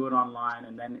gonna do it online,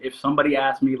 and then if somebody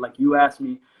asks me, like you asked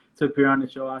me to appear on the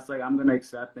show, I was like, I'm gonna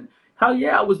accept. And hell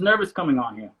yeah, I was nervous coming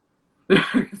on here.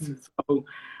 So,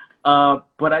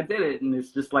 but I did it, and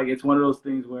it's just like it's one of those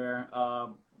things where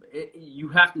you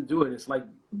have to do it. It's like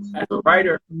as a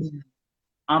writer,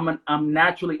 I'm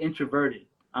naturally introverted.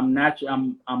 I'm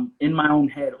in my own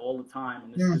head all the time,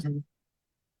 and it's just, Mm-hmm.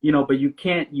 you know. But you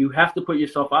can't. You have to put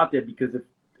yourself out there, because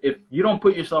if you don't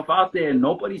put yourself out there,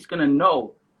 nobody's gonna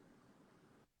know.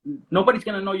 Nobody's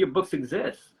gonna know your books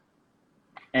exist.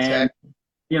 And Exactly.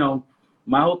 you know,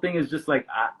 my whole thing is just like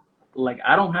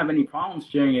I don't have any problems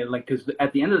sharing it. Like, because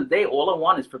at the end of the day, all I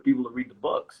want is for people to read the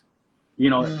books. You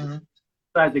know, Mm-hmm.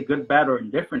 besides the good, bad, or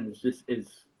indifferent, is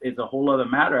a whole other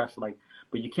matter. It's like,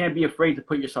 but you can't be afraid to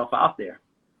put yourself out there.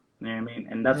 You know what I mean?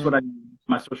 And that's what I Mm.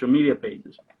 my social media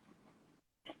pages.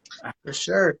 For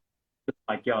sure.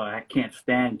 Like, yo, I can't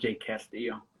stand Jay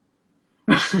Castillo.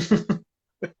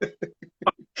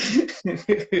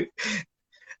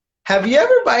 Have you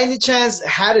ever, by any chance,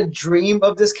 had a dream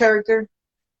of this character?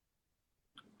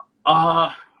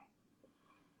 Uh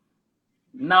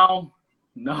no,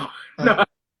 no, no. I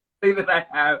say that I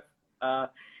have. Uh,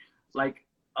 like,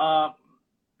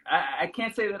 I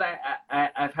can't say that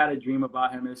I've had a dream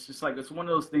about him. It's just like it's one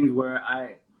of those things where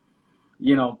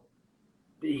you know,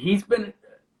 he's been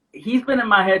he's been in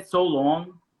my head so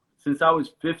long since I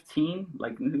was 15.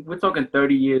 Like we're talking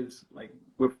 30 years. Like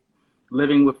we're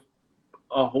living with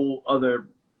a whole other,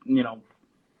 you know,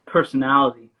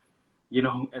 personality, you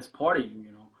know, as part of you,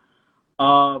 you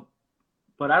know.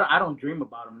 But I don't dream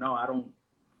about him. No, I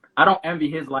don't envy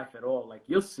his life at all. Like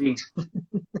you'll see,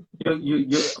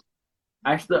 you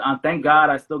I still thank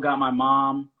God I still got my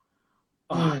mom.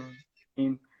 Uh,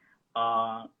 Mm.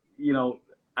 and, you know,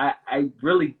 I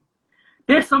really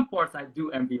there's some parts I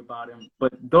do envy about him,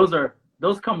 but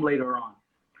those come later on.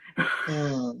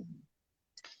 Mm.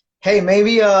 Hey,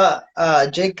 maybe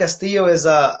Jake Castillo is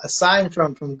a sign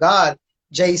from God,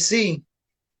 JC.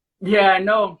 Yeah, I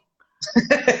know.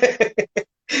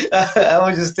 I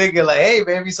was just thinking like, hey,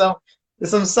 maybe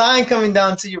there's some sign coming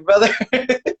down to you, brother.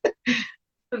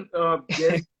 There's a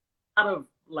lot of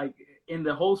like in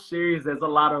the whole series. There's a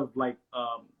lot of like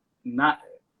not,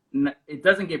 it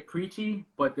doesn't get preachy,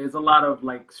 but there's a lot of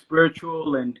like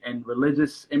spiritual and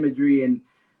religious imagery and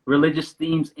religious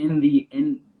themes in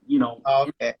you know.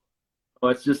 Okay. So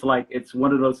it's just like it's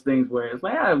one of those things where it's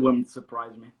like it wouldn't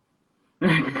surprise me.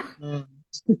 Mm.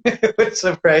 It would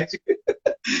surprise you.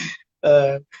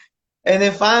 Uh, and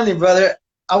then finally, brother,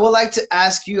 I would like to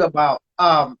ask you about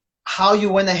how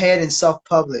you went ahead and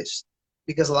self-published,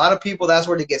 because a lot of people, that's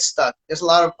where they get stuck. There's a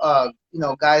lot of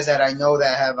guys that I know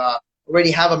that have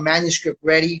already have a manuscript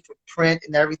ready for print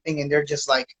and everything, and they're just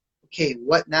like, okay,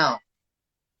 what now?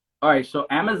 All right, so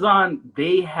Amazon,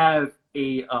 they have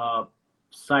a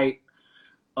site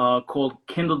called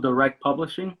Kindle Direct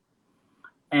Publishing,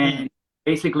 and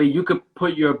basically you could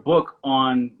put your book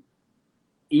on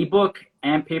ebook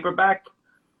and paperback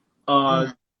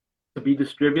to be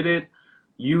distributed.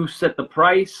 You set the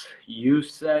price. You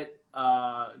set,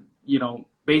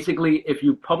 basically if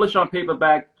you publish on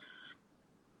paperback,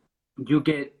 you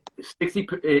get 60.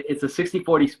 It's a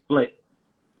 60-40 split.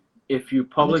 If you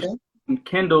publish on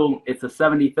Kindle, it's a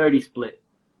 70-30 split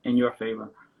in your favor.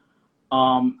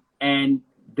 And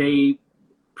they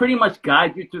pretty much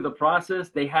guide you through the process.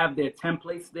 They have their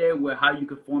templates there where how you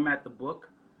could format the book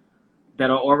that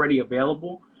are already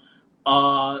available.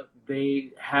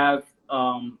 They have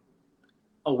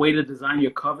a way to design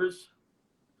your covers,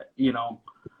 and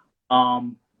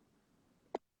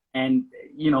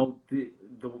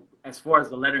the as far as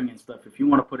the lettering and stuff, if you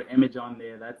want to put an image on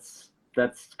there, that's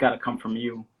got to come from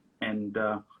you. And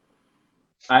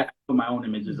I put my own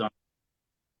images on.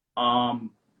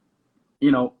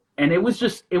 And it was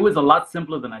a lot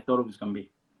simpler than I thought it was going to be,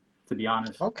 to be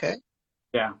honest. Okay.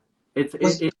 Yeah.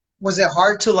 Was it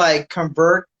hard to like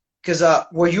convert? Because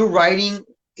were you writing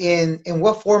in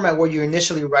what format were you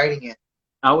initially writing in?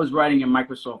 I was writing in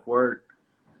Microsoft Word.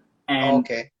 And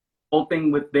okay. The whole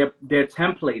thing with their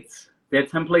templates. Their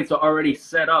templates are already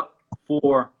set up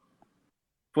for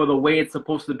the way it's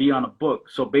supposed to be on a book.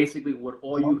 So basically what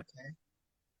all you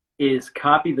is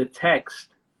copy the text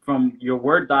from your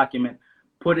Word document,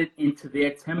 put it into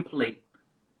their template,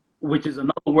 which is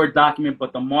another Word document,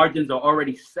 but the margins are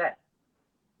already set.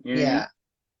 You know what I mean?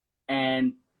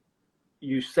 And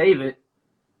you save it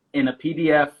in a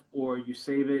PDF, or you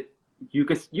save it. You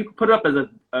could put it up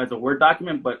as a Word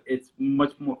document, but it's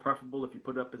much more preferable if you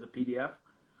put it up as a PDF.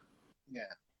 Yeah.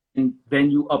 And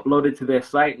then you upload it to their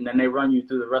site, and then they run you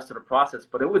through the rest of the process.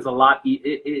 But it was a lot.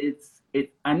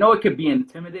 I know it could be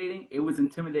intimidating. It was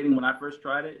intimidating when I first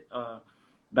tried it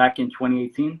back in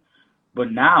 2018,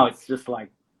 but now it's just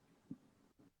like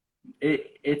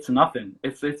it's nothing.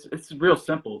 It's real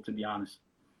simple, to be honest.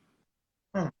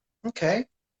 Okay.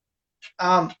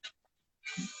 Are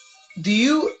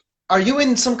you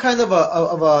in some kind of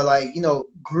a like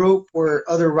group where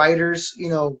other writers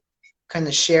kind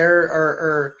of share,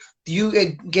 or do you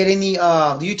get any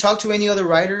do you talk to any other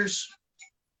writers?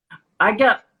 I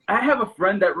have a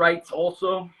friend that writes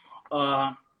also.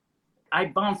 I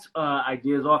bounce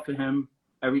ideas off of him.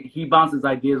 He bounces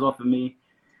ideas off of me.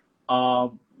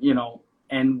 And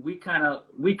we kind of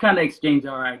exchange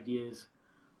our ideas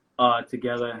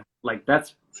together. Like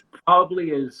that's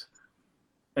probably as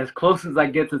close as I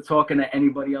get to talking to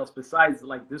anybody else besides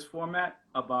like this format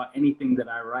about anything that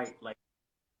I write. Like,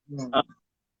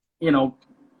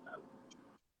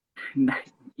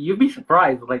 you'd be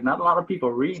surprised. Like, not a lot of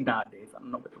people read nowadays. I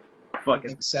don't know what the fuck.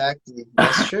 Exactly,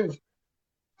 that's true.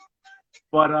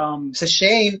 But it's a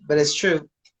shame, but it's true.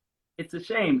 It's a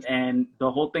shame, and the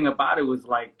whole thing about it was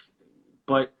like,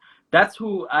 but that's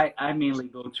who I mainly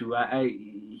go to.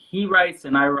 He writes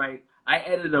and I write. I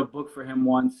edited a book for him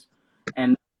once,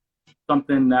 and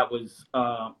something that was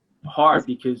hard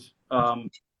because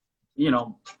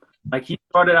like he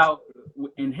started out,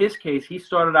 in his case, he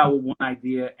started out with one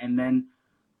idea, and then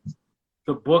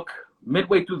the book,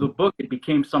 midway through the book, it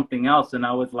became something else, and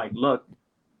I was like, look,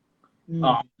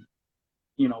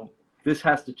 this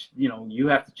has to, you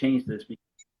have to change this.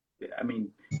 I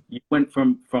mean, you went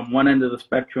from one end of the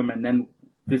spectrum, and then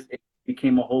it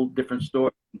became a whole different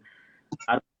story.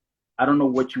 I don't know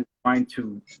what you were trying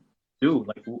to do,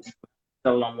 like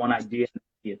settle on one idea and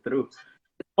see it through.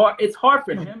 It's hard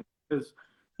for him because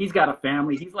he's got a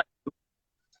family. He's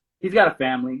got a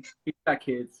family. He's got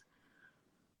kids.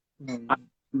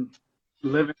 I'm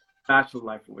living a bachelor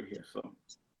life over here, so.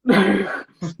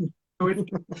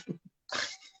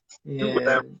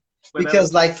 Yeah.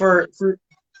 Because like for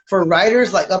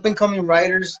writers, like up and coming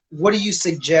writers, what do you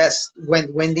suggest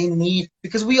when they need,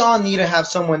 because we all need to have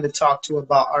someone to talk to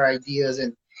about our ideas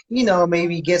and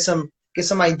maybe get some get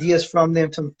some ideas from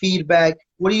them, some feedback,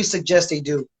 what do you suggest they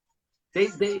do?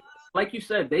 They like you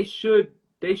said, they should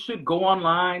go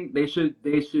online. They should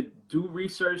do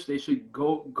research. They should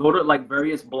go to like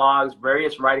various blogs,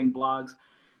 various writing blogs.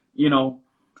 You know,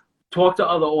 talk to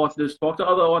other authors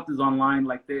online.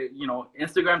 Like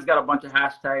Instagram's got a bunch of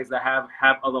hashtags that have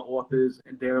other authors,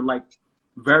 and they're like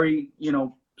very,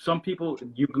 some people,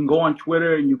 you can go on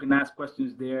Twitter and you can ask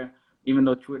questions there, even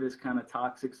though Twitter is kind of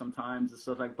toxic sometimes and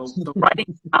stuff like. But the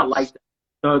writing's not like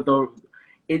that.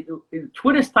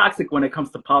 Twitter's toxic when it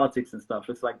comes to politics and stuff.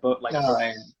 It's like, but like, No,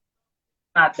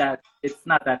 it's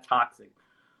not that toxic.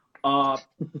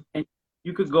 And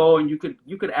you could go and you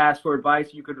could ask for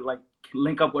advice. You could like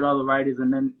link up with other writers,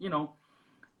 and then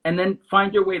and then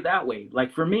find your way that way.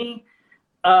 Like for me,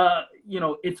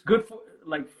 it's good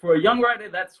for a young writer.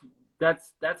 That's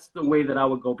the way that I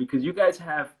would go, because you guys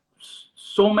have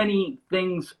so many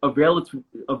things available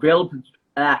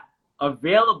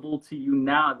to you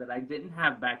now that I didn't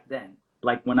have back then.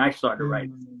 Like when I started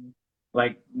writing,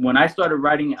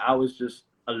 I was just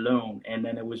alone, and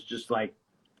then it was just like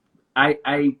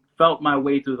I felt my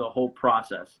way through the whole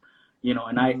process, and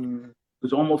it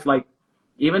was almost like,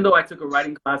 even though I took a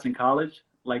writing class in college,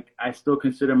 like I still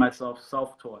consider myself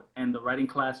self-taught, and the writing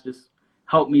class just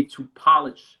helped me to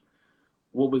polish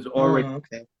what was already,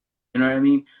 you know what I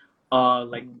mean?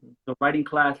 The writing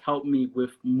class helped me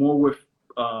with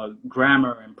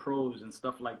grammar and prose and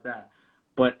stuff like that.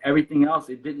 But everything else,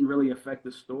 it didn't really affect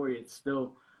the story. It's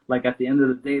still, like, at the end of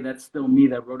the day, that's still me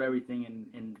that wrote everything,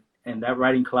 and that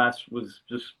writing class was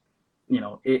just,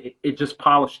 it just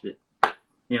polished it.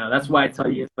 That's why I tell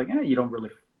you, it's like, you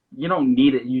don't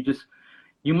need it.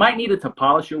 You might need it to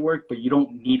polish your work, but you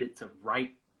don't need it to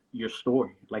write your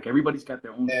story. Like, everybody's got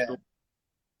their own story.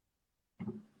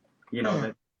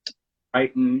 That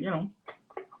writing,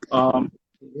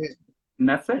 and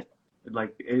that's it.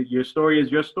 Like, your story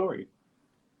is your story.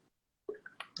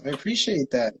 I appreciate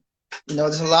that.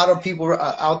 There's a lot of people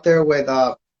out there with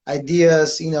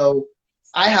ideas.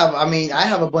 I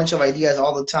have a bunch of ideas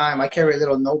all the time. I carry a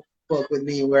little notebook with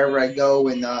me wherever I go,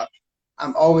 and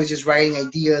I'm always just writing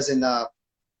ideas, and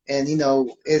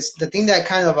it's the thing that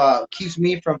kind of keeps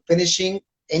me from finishing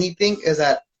anything is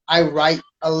that I write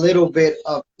a little bit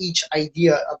of each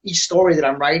idea of each story that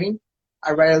I'm writing.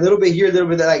 I write a little bit here, a little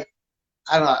bit there, like,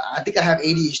 I don't know. I think I have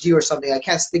ADHD or something. I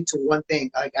can't stick to one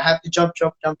thing. Like, I have to jump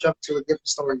to different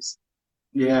stories.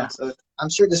 Yeah. So I'm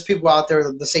sure there's people out there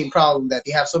with the same problem, that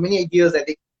they have so many ideas that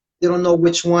they don't know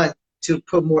which one to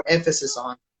put more emphasis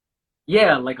on.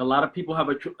 Yeah, like a lot of people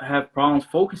have problems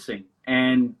focusing,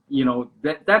 and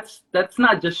that's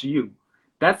not just you.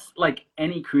 That's like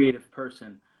any creative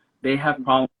person. They have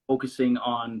problems focusing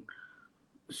on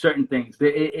certain things.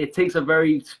 It takes a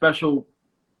very special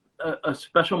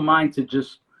mind to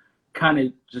just kind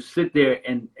of just sit there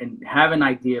and have an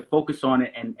idea, focus on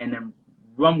it, and then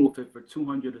run with it for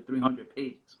 200 or 300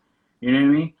 pages. You know what I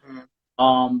mean?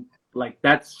 Mm-hmm. Like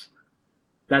that's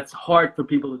hard for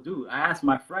people to do. I asked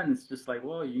my friend, it's just like,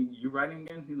 well, you writing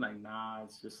again? He's like, nah,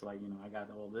 it's just like, I got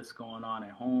all this going on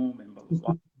at home and blah, blah,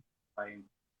 blah.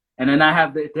 And then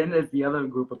then there's the other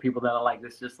group of people that are like,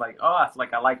 it's just like, oh, it's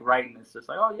like, I like writing. It's just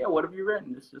like, oh yeah, what have you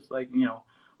written? It's just like,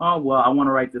 oh, well, I want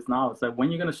to write this novel. It's like, when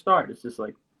are you going to start? It's just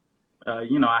like, I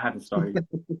haven't started yet.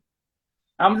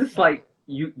 I'm just like,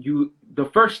 the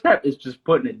first step is just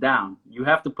putting it down. You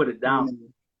have to put it down,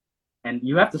 and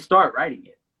you have to start writing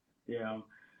it,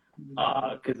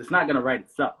 because it's not going to write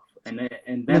itself. And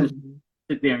then it's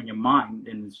sit there in your mind,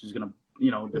 and it's just going to,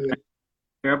 depending if you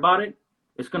care about it,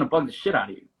 it's going to bug the shit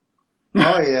out of you.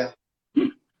 Oh, yeah.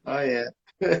 Oh, yeah.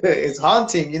 It's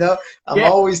haunting, I'm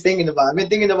always thinking about it. I've been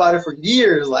thinking about it for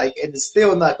years, like, and it's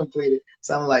still not completed.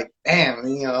 So I'm like, damn,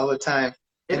 all the time.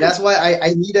 And that's why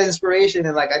I need that inspiration.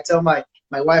 And like I tell my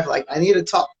wife, like, I need to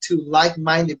talk to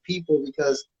like-minded people,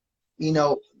 because,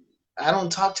 I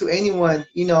don't talk to anyone,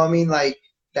 like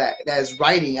that's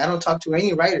writing. I don't talk to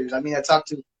any writers. I mean, I talk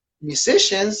to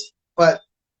musicians, but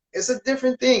it's a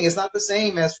different thing. It's not the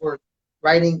same as for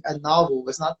writing a novel.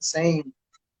 It's not the same.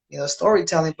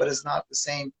 Storytelling, but it's not the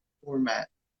same format.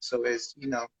 So it's,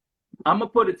 I'm gonna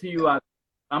put it to you out.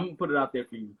 I'm gonna put it out there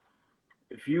for you.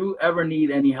 If you ever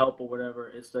need any help or whatever,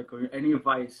 it's like, or any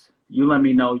advice, you let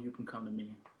me know. You can come to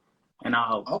me, and I'll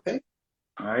help. Okay.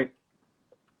 All right.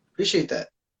 Appreciate that.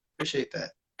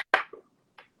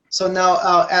 So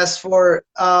now, as for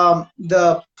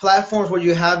the platforms where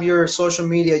you have your social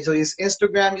media, so it's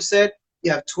Instagram, you said,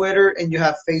 you have Twitter, and you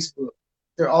have Facebook.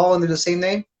 They're all under the same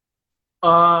name?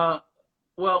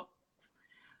 Well,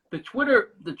 the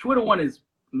Twitter one is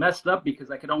messed up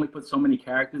because I could only put so many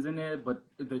characters in there, but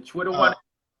the Twitter one,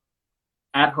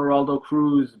 at Geraldo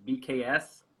Cruz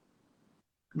BKS.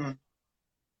 Hmm.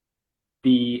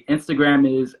 The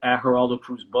Instagram is at Geraldo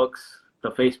Cruz Books.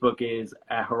 The Facebook is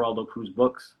at Geraldo Cruz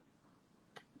Books.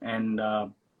 And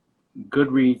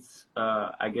Goodreads,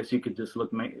 I guess you could just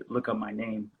look up my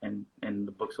name and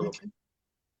the books will. Okay.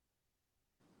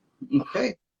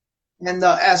 Okay. And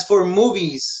as for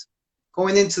movies,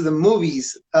 going into the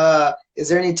movies, is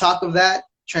there any talk of that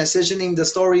transitioning the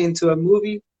story into a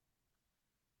movie?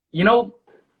 You know,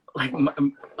 like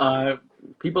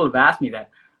people have asked me that.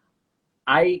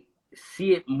 I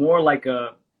see it more like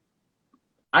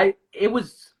it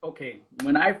was okay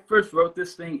when I first wrote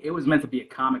this thing. It was meant to be a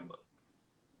comic book,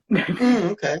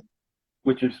 Okay.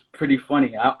 which is pretty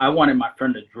funny. I wanted my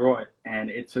friend to draw it, and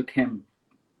it took him.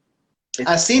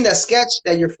 I seen that sketch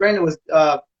that your friend was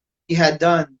he had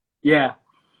done. Yeah,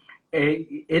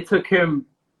 it took him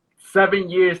 7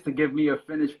 years to give me a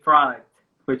finished product,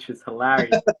 which is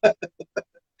hilarious.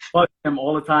 Fuck him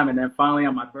all the time, and then finally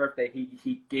on my birthday,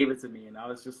 he gave it to me, and I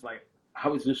was just like, I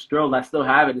was just thrilled. I still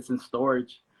have it. It's in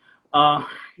storage. Uh,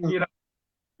 you know,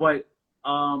 but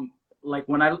like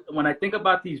when I think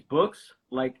about these books,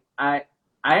 like I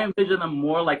envision them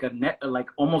more like like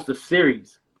almost a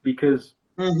series because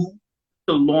Mm-hmm. it's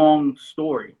a long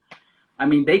story. I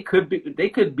mean, they could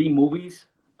be movies,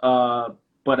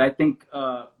 but I think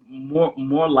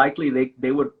more likely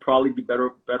they would probably be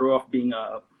better off being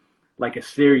like a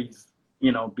series,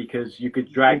 because you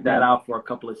could drag that out for a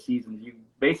couple of seasons. You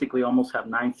basically almost have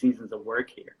 9 seasons of work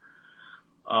here.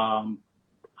 Um,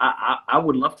 I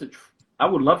would love to. I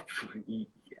would love.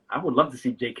 I would love to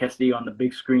see Jay Castillo on the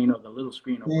big screen or the little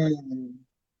screen or whatever.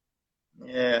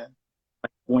 Yeah.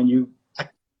 When you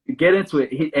get into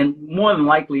it, and more than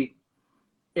likely,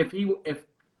 if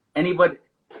anybody,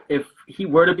 if he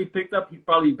were to be picked up, he'd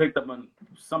probably be picked up on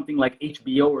something like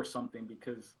HBO or something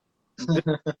because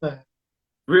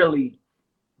really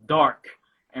dark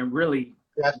and really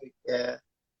Graphic. Yeah.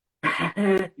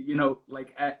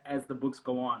 like as the books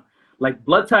go on. Like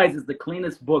Blood Ties is the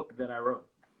cleanest book that I wrote.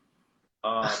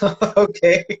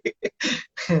 Okay.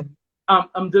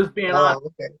 I'm just being honest.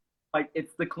 Oh, okay. Like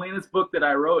it's the cleanest book that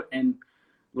I wrote, and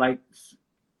like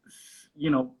you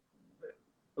know,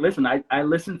 listen, I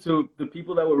listened to the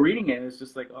people that were reading it. And it's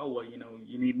just like, oh well,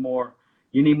 you need more,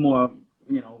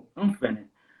 oomph in it.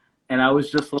 And I was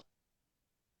just like,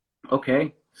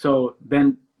 okay. So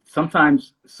then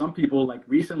sometimes some people like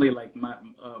recently, like my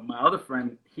other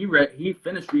friend, he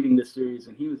finished reading this series,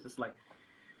 and he was just like,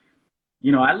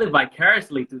 I live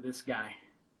vicariously through this guy.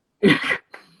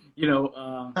 you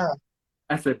know, Huh.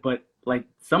 I said, but like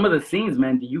some of the scenes,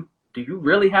 man, do you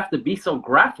really have to be so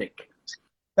graphic?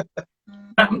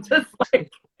 I'm just like,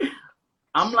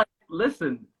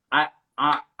 listen,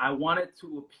 I wanted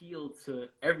to appeal to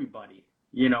everybody.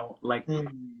 Like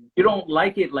you don't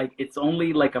like it, like it's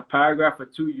only like a paragraph or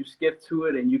two. You skip to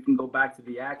it, and you can go back to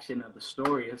the action of the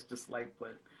story. It's just like,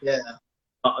 but Yeah.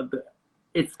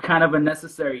 it's kind of a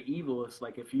necessary evil. It's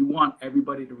like if you want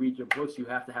everybody to read your books, you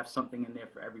have to have something in there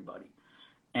for everybody.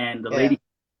 And Yeah.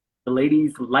 the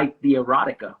ladies like the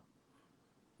erotica.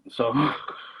 So,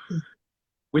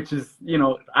 which is,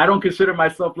 I don't consider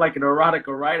myself like an erotica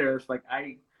writer. It's like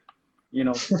kind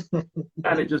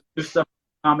of just do stuff from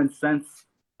a common sense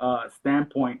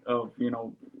standpoint of,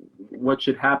 what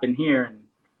should happen here.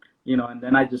 And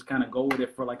then I just kind of go with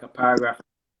it for like a paragraph.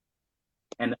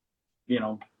 And, you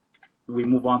know, we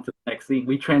move on to the next scene.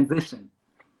 We transition,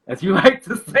 as you like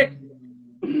to say.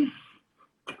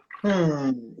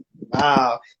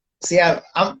 Wow. See,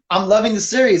 I'm loving the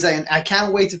series, and I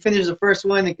can't wait to finish the first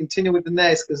one and continue with the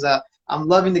next because I'm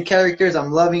loving the characters.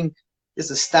 I'm loving just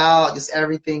the style, just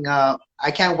everything.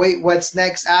 I can't wait what's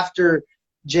next after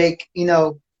Jake.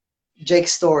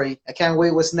 Jake's story. I can't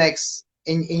wait what's next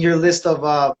in your list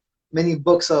of many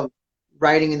books of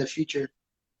writing in the future.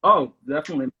 Oh,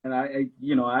 definitely, and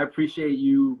I appreciate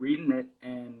you reading it.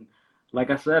 And like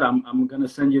I said, I'm gonna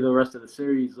send you the rest of the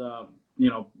series.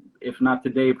 If not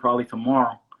today, probably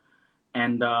tomorrow.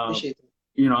 And Appreciate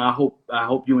it. I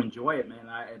hope you enjoy it, man.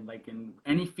 And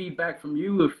any feedback from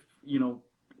you, if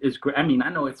is great. I mean, I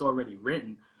know it's already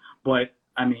written, but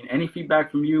I mean, any feedback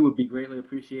from you would be greatly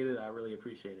appreciated. I really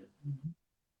appreciate it.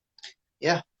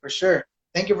 Yeah, for sure.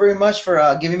 Thank you very much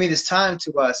for giving me this time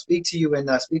to speak to you and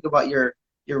speak about your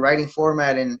writing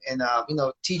format and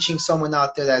teaching someone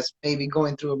out there that's maybe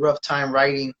going through a rough time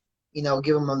writing.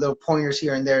 Give them a little pointers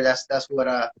here and there. That's what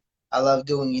I love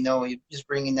doing. Just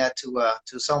bringing that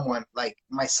to someone like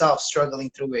myself struggling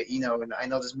through it. And I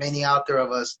know there's many out there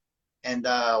of us, and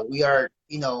we are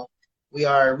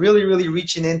really really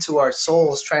reaching into our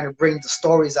souls trying to bring the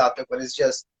stories out there, but it's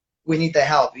just we need the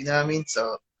help. You know what I mean?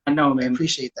 So I know, I man.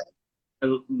 appreciate that.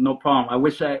 No problem. I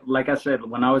wish like I said,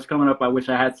 when I was coming up, I wish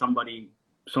I had somebody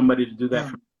to do that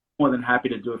for me. More than happy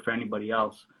to do it for anybody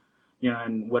else.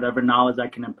 And whatever knowledge I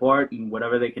can impart and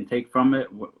whatever they can take from it,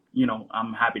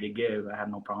 I'm happy to give. I have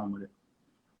no problem with it.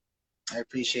 I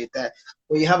appreciate that.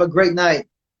 Well, you have a great night,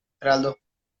 Geraldo.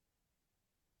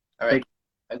 All right.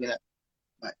 Have a good night.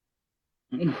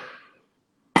 Bye.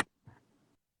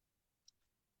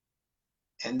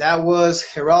 And that was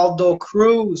Geraldo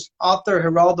Cruz, author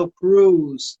Geraldo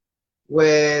Cruz,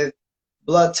 with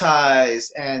Blood Ties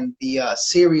and the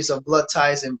series of Blood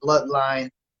Ties and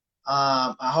Bloodline.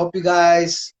 I hope you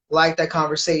guys like that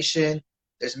conversation.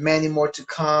 There's many more to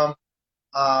come.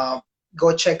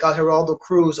 Go check out Geraldo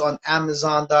Cruz on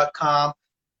Amazon.com.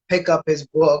 Pick up his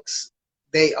books.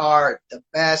 They are the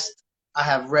best I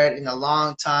have read in a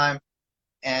long time.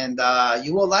 And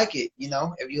you will like it,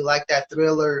 if you like that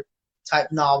thriller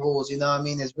type novels,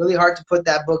 it's really hard to put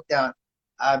that book down.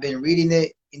 I've been reading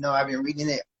it,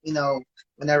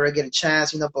 whenever I get a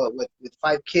chance, but with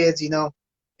 5 kids,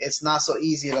 it's not so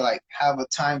easy to like have a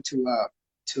time to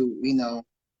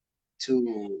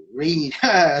read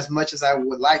as much as I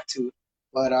would like to.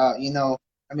 But let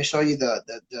me show you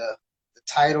the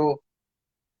title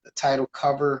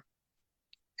cover,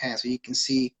 and so you can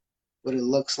see what it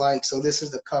looks like. So this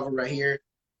is the cover right here.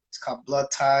 It's called Blood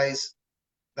Ties.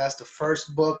 That's the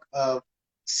first book of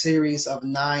series of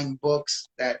 9 books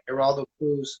that Geraldo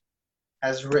Cruz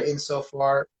has written so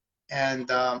far. And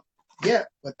yeah,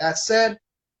 with that said,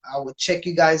 I will check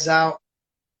you guys out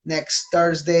next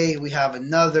Thursday. We have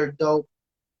another dope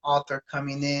author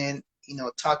coming in,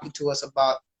 talking to us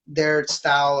about their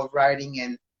style of writing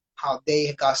and how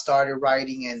they got started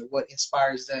writing and what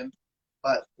inspires them.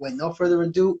 But with no further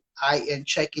ado, I am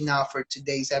checking out for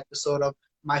today's episode of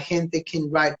My Gente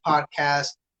Can Write podcast.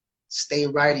 Stay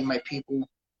writing, my people.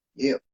 Yeah.